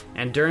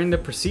 And during the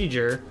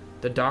procedure,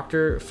 the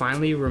Doctor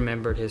finally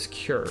remembered his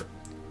cure.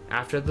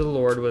 After the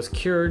Lord was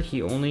cured,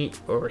 he only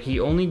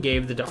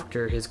gave the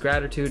Doctor his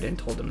gratitude and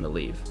told him to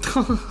leave.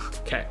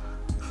 Okay.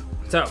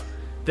 So,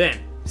 then,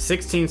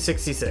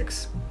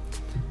 1666.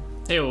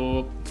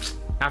 Ew.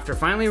 After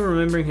finally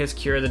remembering his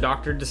cure, the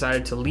Doctor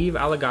decided to leave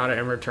Alagada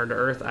and return to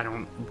Earth.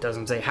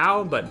 Doesn't say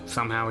how, but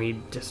somehow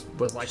he just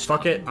was like,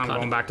 fuck it, I'm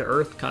going back to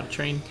Earth. Caught a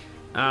train.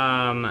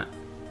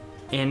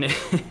 In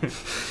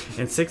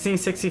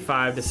 1665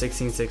 to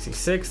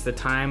 1666, the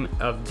time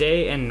of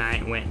day and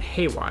night went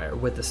haywire,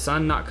 with the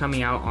sun not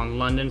coming out on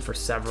London for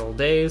several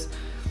days,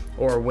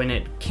 or when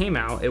it came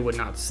out, it would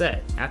not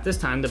set. At this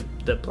time,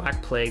 the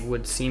Black Plague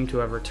would seem to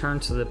have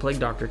returned, so the Plague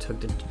Doctor took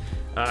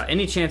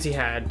any chance he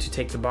had to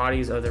take the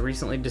bodies of the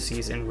recently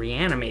deceased and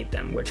reanimate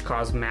them, which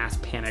caused mass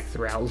panic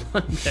throughout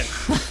London.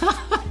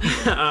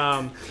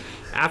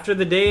 After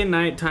the day and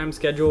night time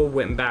schedule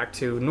went back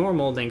to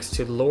normal thanks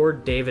to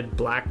Lord David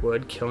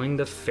Blackwood killing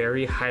the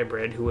fairy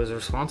hybrid who was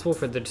responsible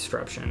for the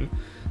disruption,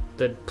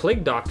 the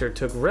Plague Doctor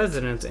took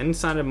residence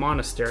inside a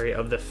monastery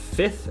of the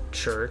Fifth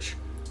Church,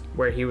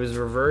 where he was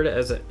revered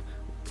as a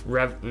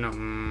revered.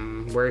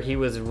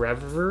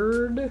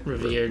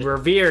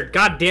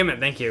 God damn it!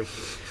 Thank you.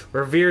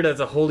 Revered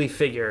as a holy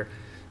figure.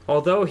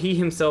 Although he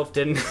himself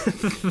didn't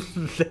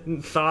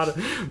thought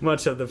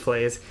much of the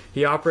place,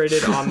 he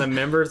operated on the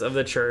members of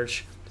the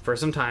church for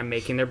some time,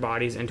 making their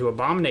bodies into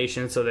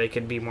abominations so they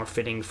could be more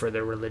fitting for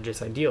their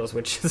religious ideals,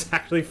 which is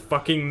actually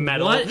fucking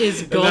metal. What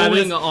is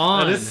going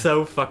on? That is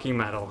so fucking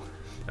metal.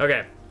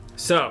 Okay,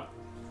 so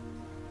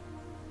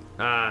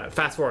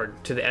fast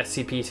forward to the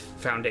SCP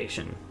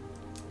Foundation.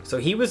 So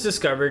he was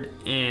discovered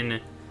in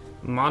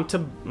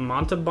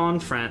Montauban,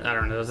 France. I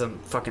don't know. It's a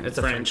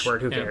French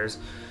word. Who cares?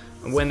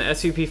 When the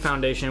SCP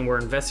Foundation were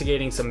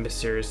investigating some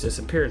mysterious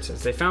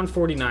disappearances, they found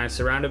 49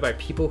 surrounded by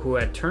people who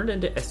had turned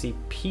into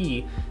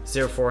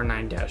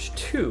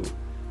SCP-049-2.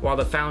 While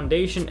the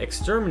Foundation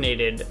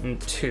exterminated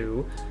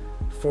 2,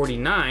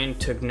 49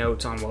 took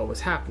notes on what was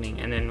happening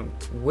and then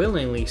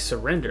willingly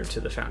surrendered to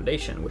the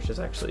Foundation, which is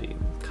actually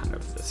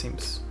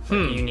seems like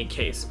a unique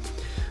case.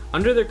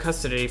 Under their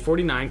custody,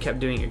 49 kept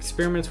doing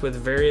experiments with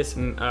various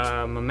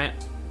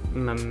mammalians?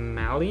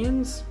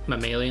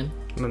 Mammalians?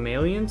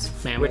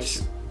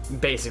 Mammals.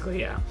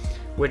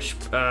 Which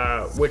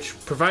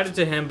provided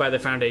to him by the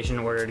Foundation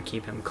in order to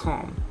keep him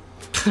calm.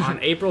 On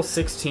April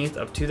 16th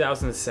of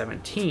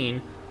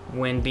 2017,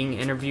 when being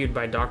interviewed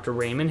by Dr.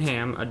 Raymond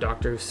Ham, a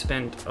doctor who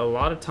spent a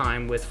lot of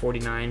time with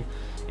 49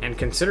 and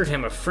considered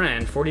him a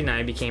friend,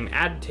 49 became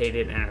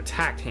agitated and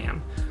attacked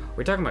Ham.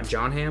 We're talking about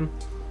John Ham?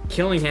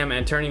 Killing him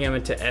and turning him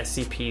into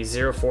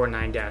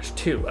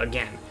SCP-049-2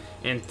 again.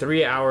 In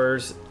 3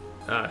 hours,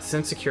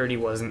 since security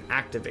wasn't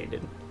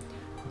activated.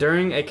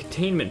 During a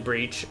containment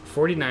breach,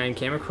 49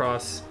 came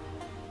across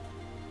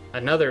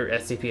another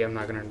SCP. I'm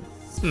not going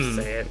to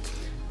say it.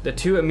 The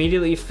two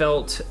immediately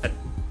felt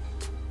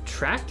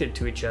attracted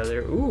to each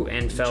other,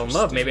 and fell in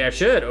love. Maybe I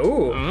should.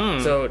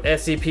 So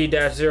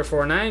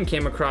SCP-049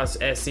 came across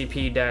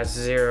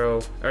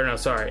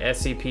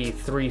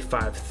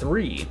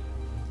SCP-353,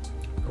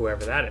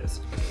 whoever that is.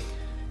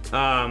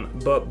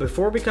 But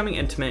before becoming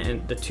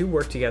intimate, the two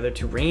worked together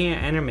to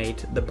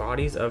reanimate the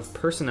bodies of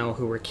personnel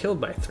who were killed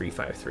by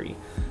 353.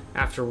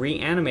 After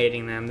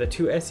reanimating them, the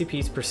two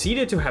SCPs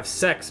proceeded to have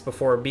sex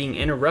before being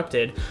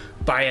interrupted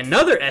by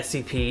another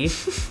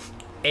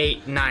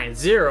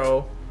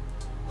SCP-890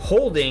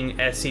 holding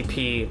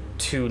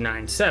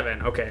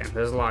SCP-297. Okay,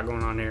 there's a lot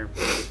going on here.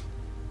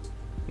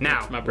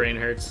 Now, my brain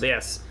hurts.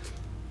 Yes.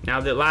 Now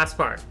the last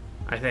part,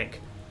 I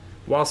think.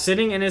 While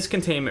sitting in his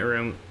containment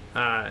room,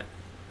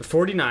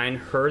 49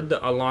 heard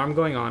the alarm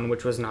going on,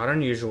 which was not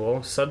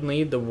unusual.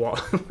 Suddenly, the wall,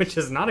 which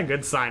is not a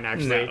good sign,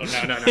 actually. No.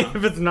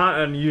 If it's not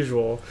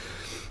unusual.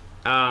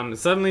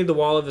 Suddenly, the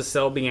wall of the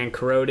cell began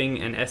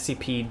corroding, and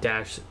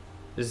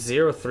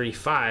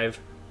SCP-035,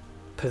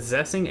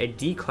 possessing a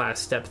D-class,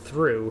 stepped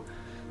through.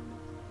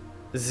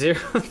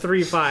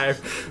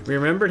 035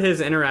 remembered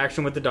his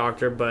interaction with the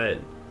doctor, but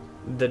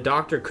the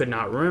doctor could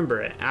not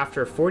remember it.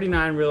 After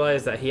 49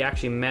 realized that he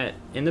actually met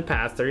in the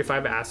past,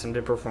 35 asked him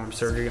to perform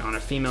surgery on a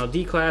female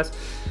D-class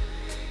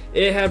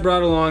it had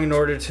brought along in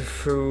order to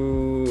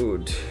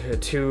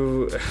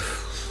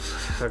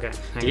okay,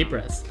 deep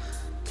breaths.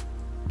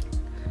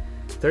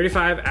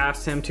 35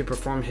 asked him to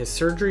perform his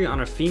surgery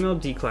on a female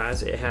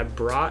D-class it had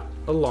brought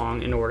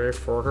along in order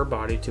for her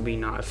body to be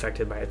not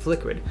affected by its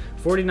liquid.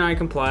 49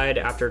 complied.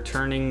 After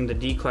turning the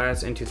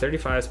D-class into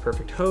 35's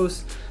perfect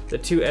host, the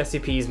two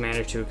SCPs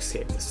managed to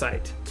escape the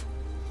site.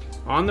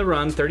 On the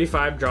run,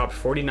 35 dropped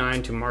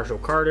 49 to Marshall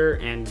Carter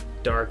and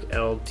Dark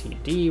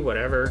Ltd,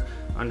 whatever.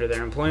 Under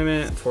their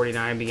employment,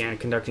 49 began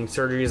conducting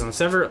surgeries on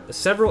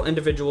several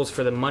individuals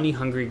for the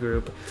money-hungry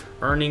group,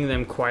 earning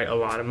them quite a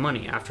lot of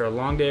money. After a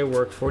long day of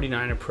work,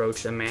 49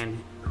 approached a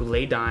man who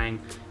lay dying.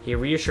 He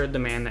reassured the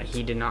man that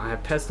he did not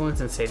have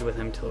pestilence and stayed with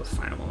him till his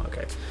final moment.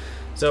 Okay,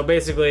 so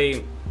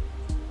basically,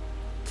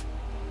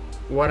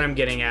 what I'm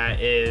getting at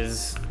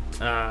is,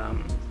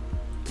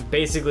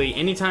 basically,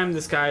 anytime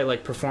this guy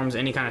performs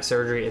any kind of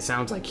surgery, it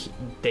sounds like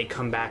they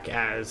come back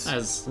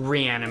as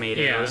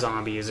reanimated or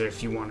zombies, or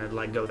if you want to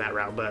go that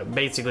route, but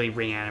basically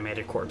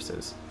reanimated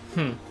corpses.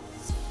 And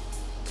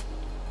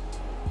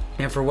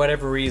for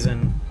whatever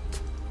reason,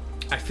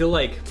 I feel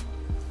like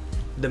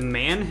the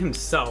man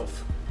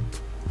himself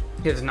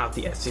is not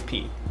the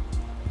SCP.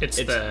 It's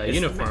the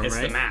uniform, it's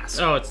right? the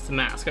mask. Oh, it's the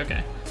mask.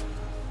 Okay.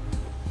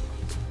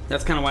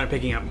 That's kind of what I'm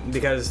picking up,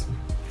 because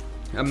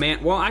a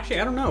man... Well,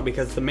 actually, I don't know,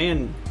 because the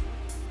man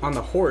on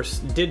the horse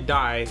did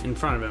die in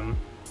front of him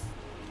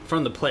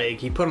from the plague.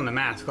 He put on the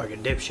mask like a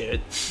dipshit,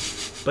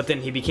 but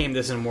then he became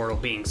this immortal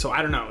being. So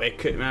I don't know. It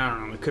could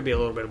be a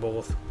little bit of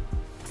both.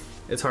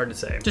 It's hard to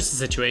say. Just a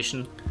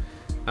situation.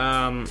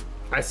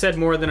 I said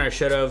more than I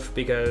should have,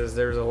 because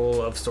there's a whole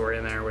love story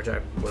in there which I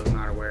was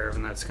not aware of,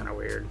 and that's kind of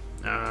weird.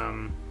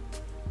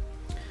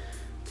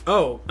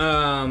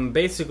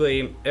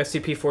 Basically,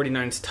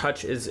 SCP-49's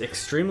touch is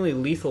extremely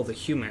lethal to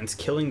humans,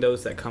 killing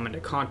those that come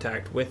into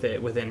contact with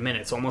it within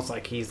minutes. Almost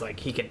like he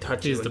can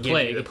touch you and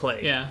give you the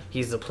plague. Yeah.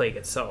 He's the plague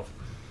itself.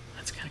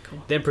 That's kind of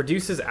cool. Then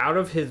produces out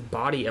of his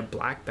body a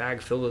black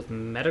bag filled with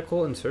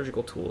medical and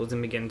surgical tools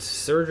and begins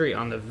surgery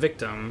on the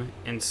victim,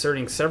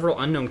 inserting several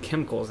unknown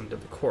chemicals into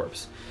the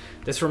corpse.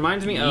 This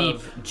reminds me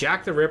of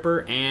Jack the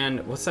Ripper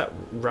and what's that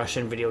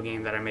Russian video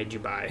game that I made you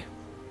buy?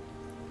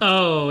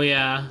 Oh,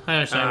 yeah. I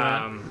know what you're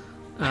talking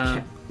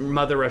about.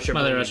 Mother Russia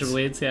Bleeds. Mother Russia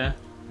Bleeds, yeah.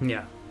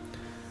 Yeah.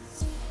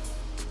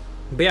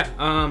 But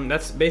yeah,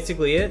 that's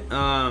basically it.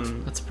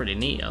 That's pretty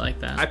neat. I like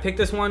that. I picked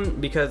this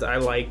one because I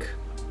like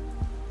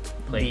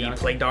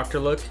Plague Doctor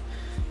look,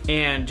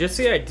 and just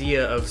the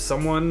idea of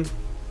someone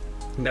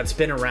that's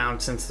been around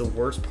since the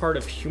worst part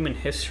of human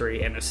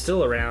history and is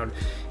still around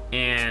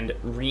and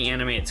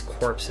reanimates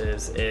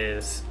corpses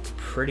is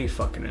pretty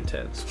fucking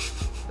intense.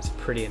 It's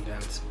pretty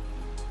intense.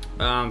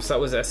 So that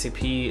was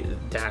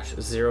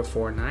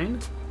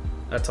SCP-049.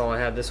 That's all I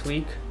had this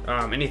week.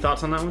 Any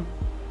thoughts on that one?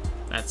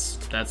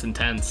 That's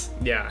intense.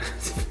 Yeah,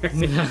 it's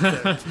very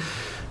intense.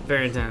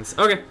 Very intense.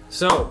 Okay,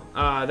 so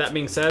that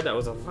being said, that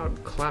was a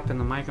loud clap in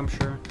the mic, I'm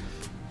sure.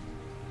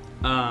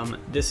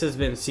 This has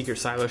been Secret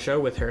Silo Show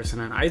with Harrison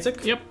and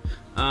Isaac. Yep.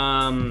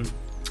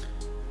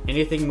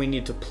 Anything we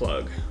need to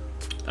plug?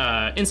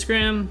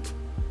 Instagram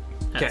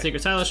at 'Kay.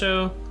 Secret Silo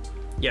Show.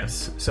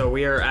 Yes. So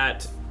we are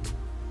at.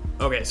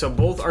 Okay, so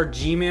both our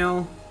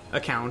Gmail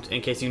account,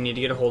 in case you need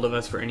to get a hold of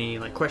us for any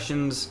like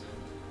questions,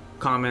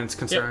 comments,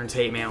 concerns,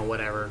 hate mail,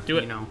 whatever. Do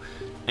it. You know.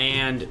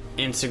 And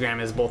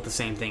Instagram is both the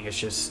same thing. It's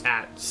just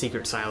at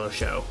Secret Silo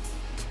Show.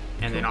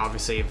 And then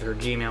obviously if your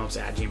Gmail, it's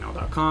at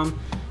gmail.com.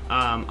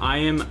 I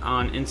am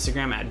on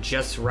Instagram at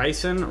Just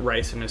Ryson.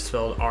 Ryson is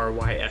spelled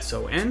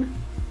Ryson.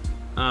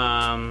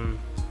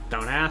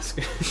 Don't ask.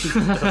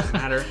 Doesn't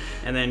matter.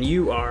 And then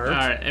you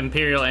are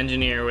Imperial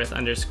Engineer with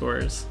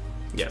underscores.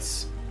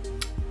 yes.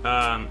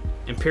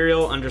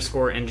 Imperial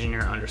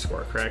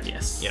 _engineer_, correct?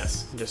 Yes.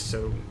 Yes. Just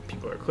so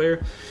people are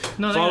clear.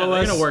 No, Follow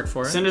they're us. gonna work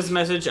for it. Send us a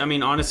message. I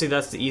mean, honestly,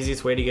 that's the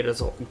easiest way to get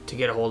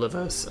a hold of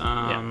us.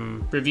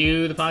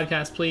 Review the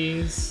podcast,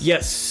 please.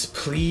 Yes,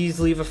 please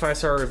leave a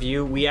 5-star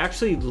review. We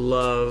actually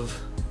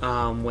love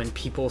when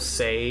people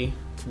say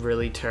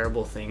really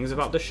terrible things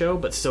about the show,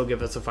 but still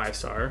give us a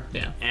 5-star.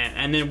 Yeah.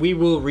 And then we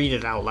will read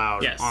it out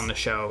loud Yes. on the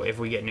show if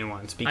we get new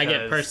ones. Because I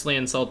get personally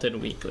insulted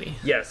weekly.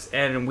 yes,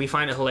 and we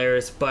find it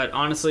hilarious. But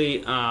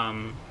honestly,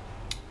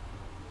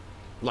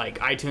 like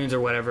iTunes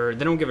or whatever,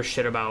 they don't give a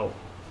shit about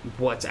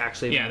what's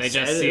actually being they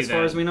just said, see as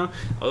far that. as we know.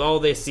 All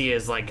they see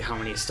is like how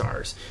many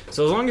stars.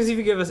 So as long as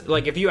you give us,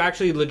 like, if you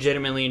actually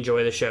legitimately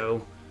enjoy the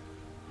show,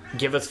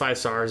 give us 5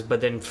 stars,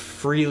 but then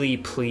freely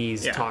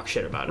please talk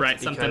shit about it.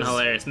 Write something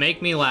hilarious. Make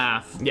me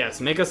laugh.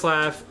 Yes, make us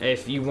laugh.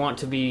 If you want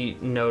to be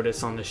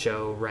noticed on the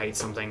show, write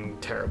something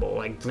terrible.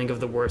 Like, think of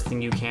the worst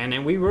thing you can,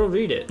 and we will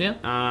read it.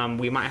 Yeah.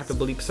 We might have to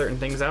bleep certain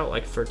things out,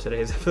 like for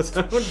today's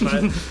episode, but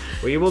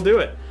we will do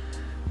it.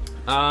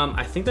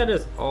 I think that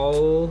is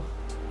all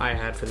I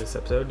had for this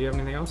episode. Do you have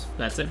anything else?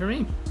 That's it for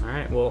me. All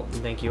right. Well,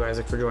 thank you,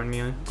 Isaac, for joining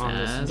me on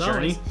this As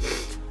journey.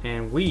 always.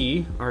 And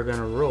we are going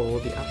to roll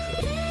the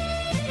outro.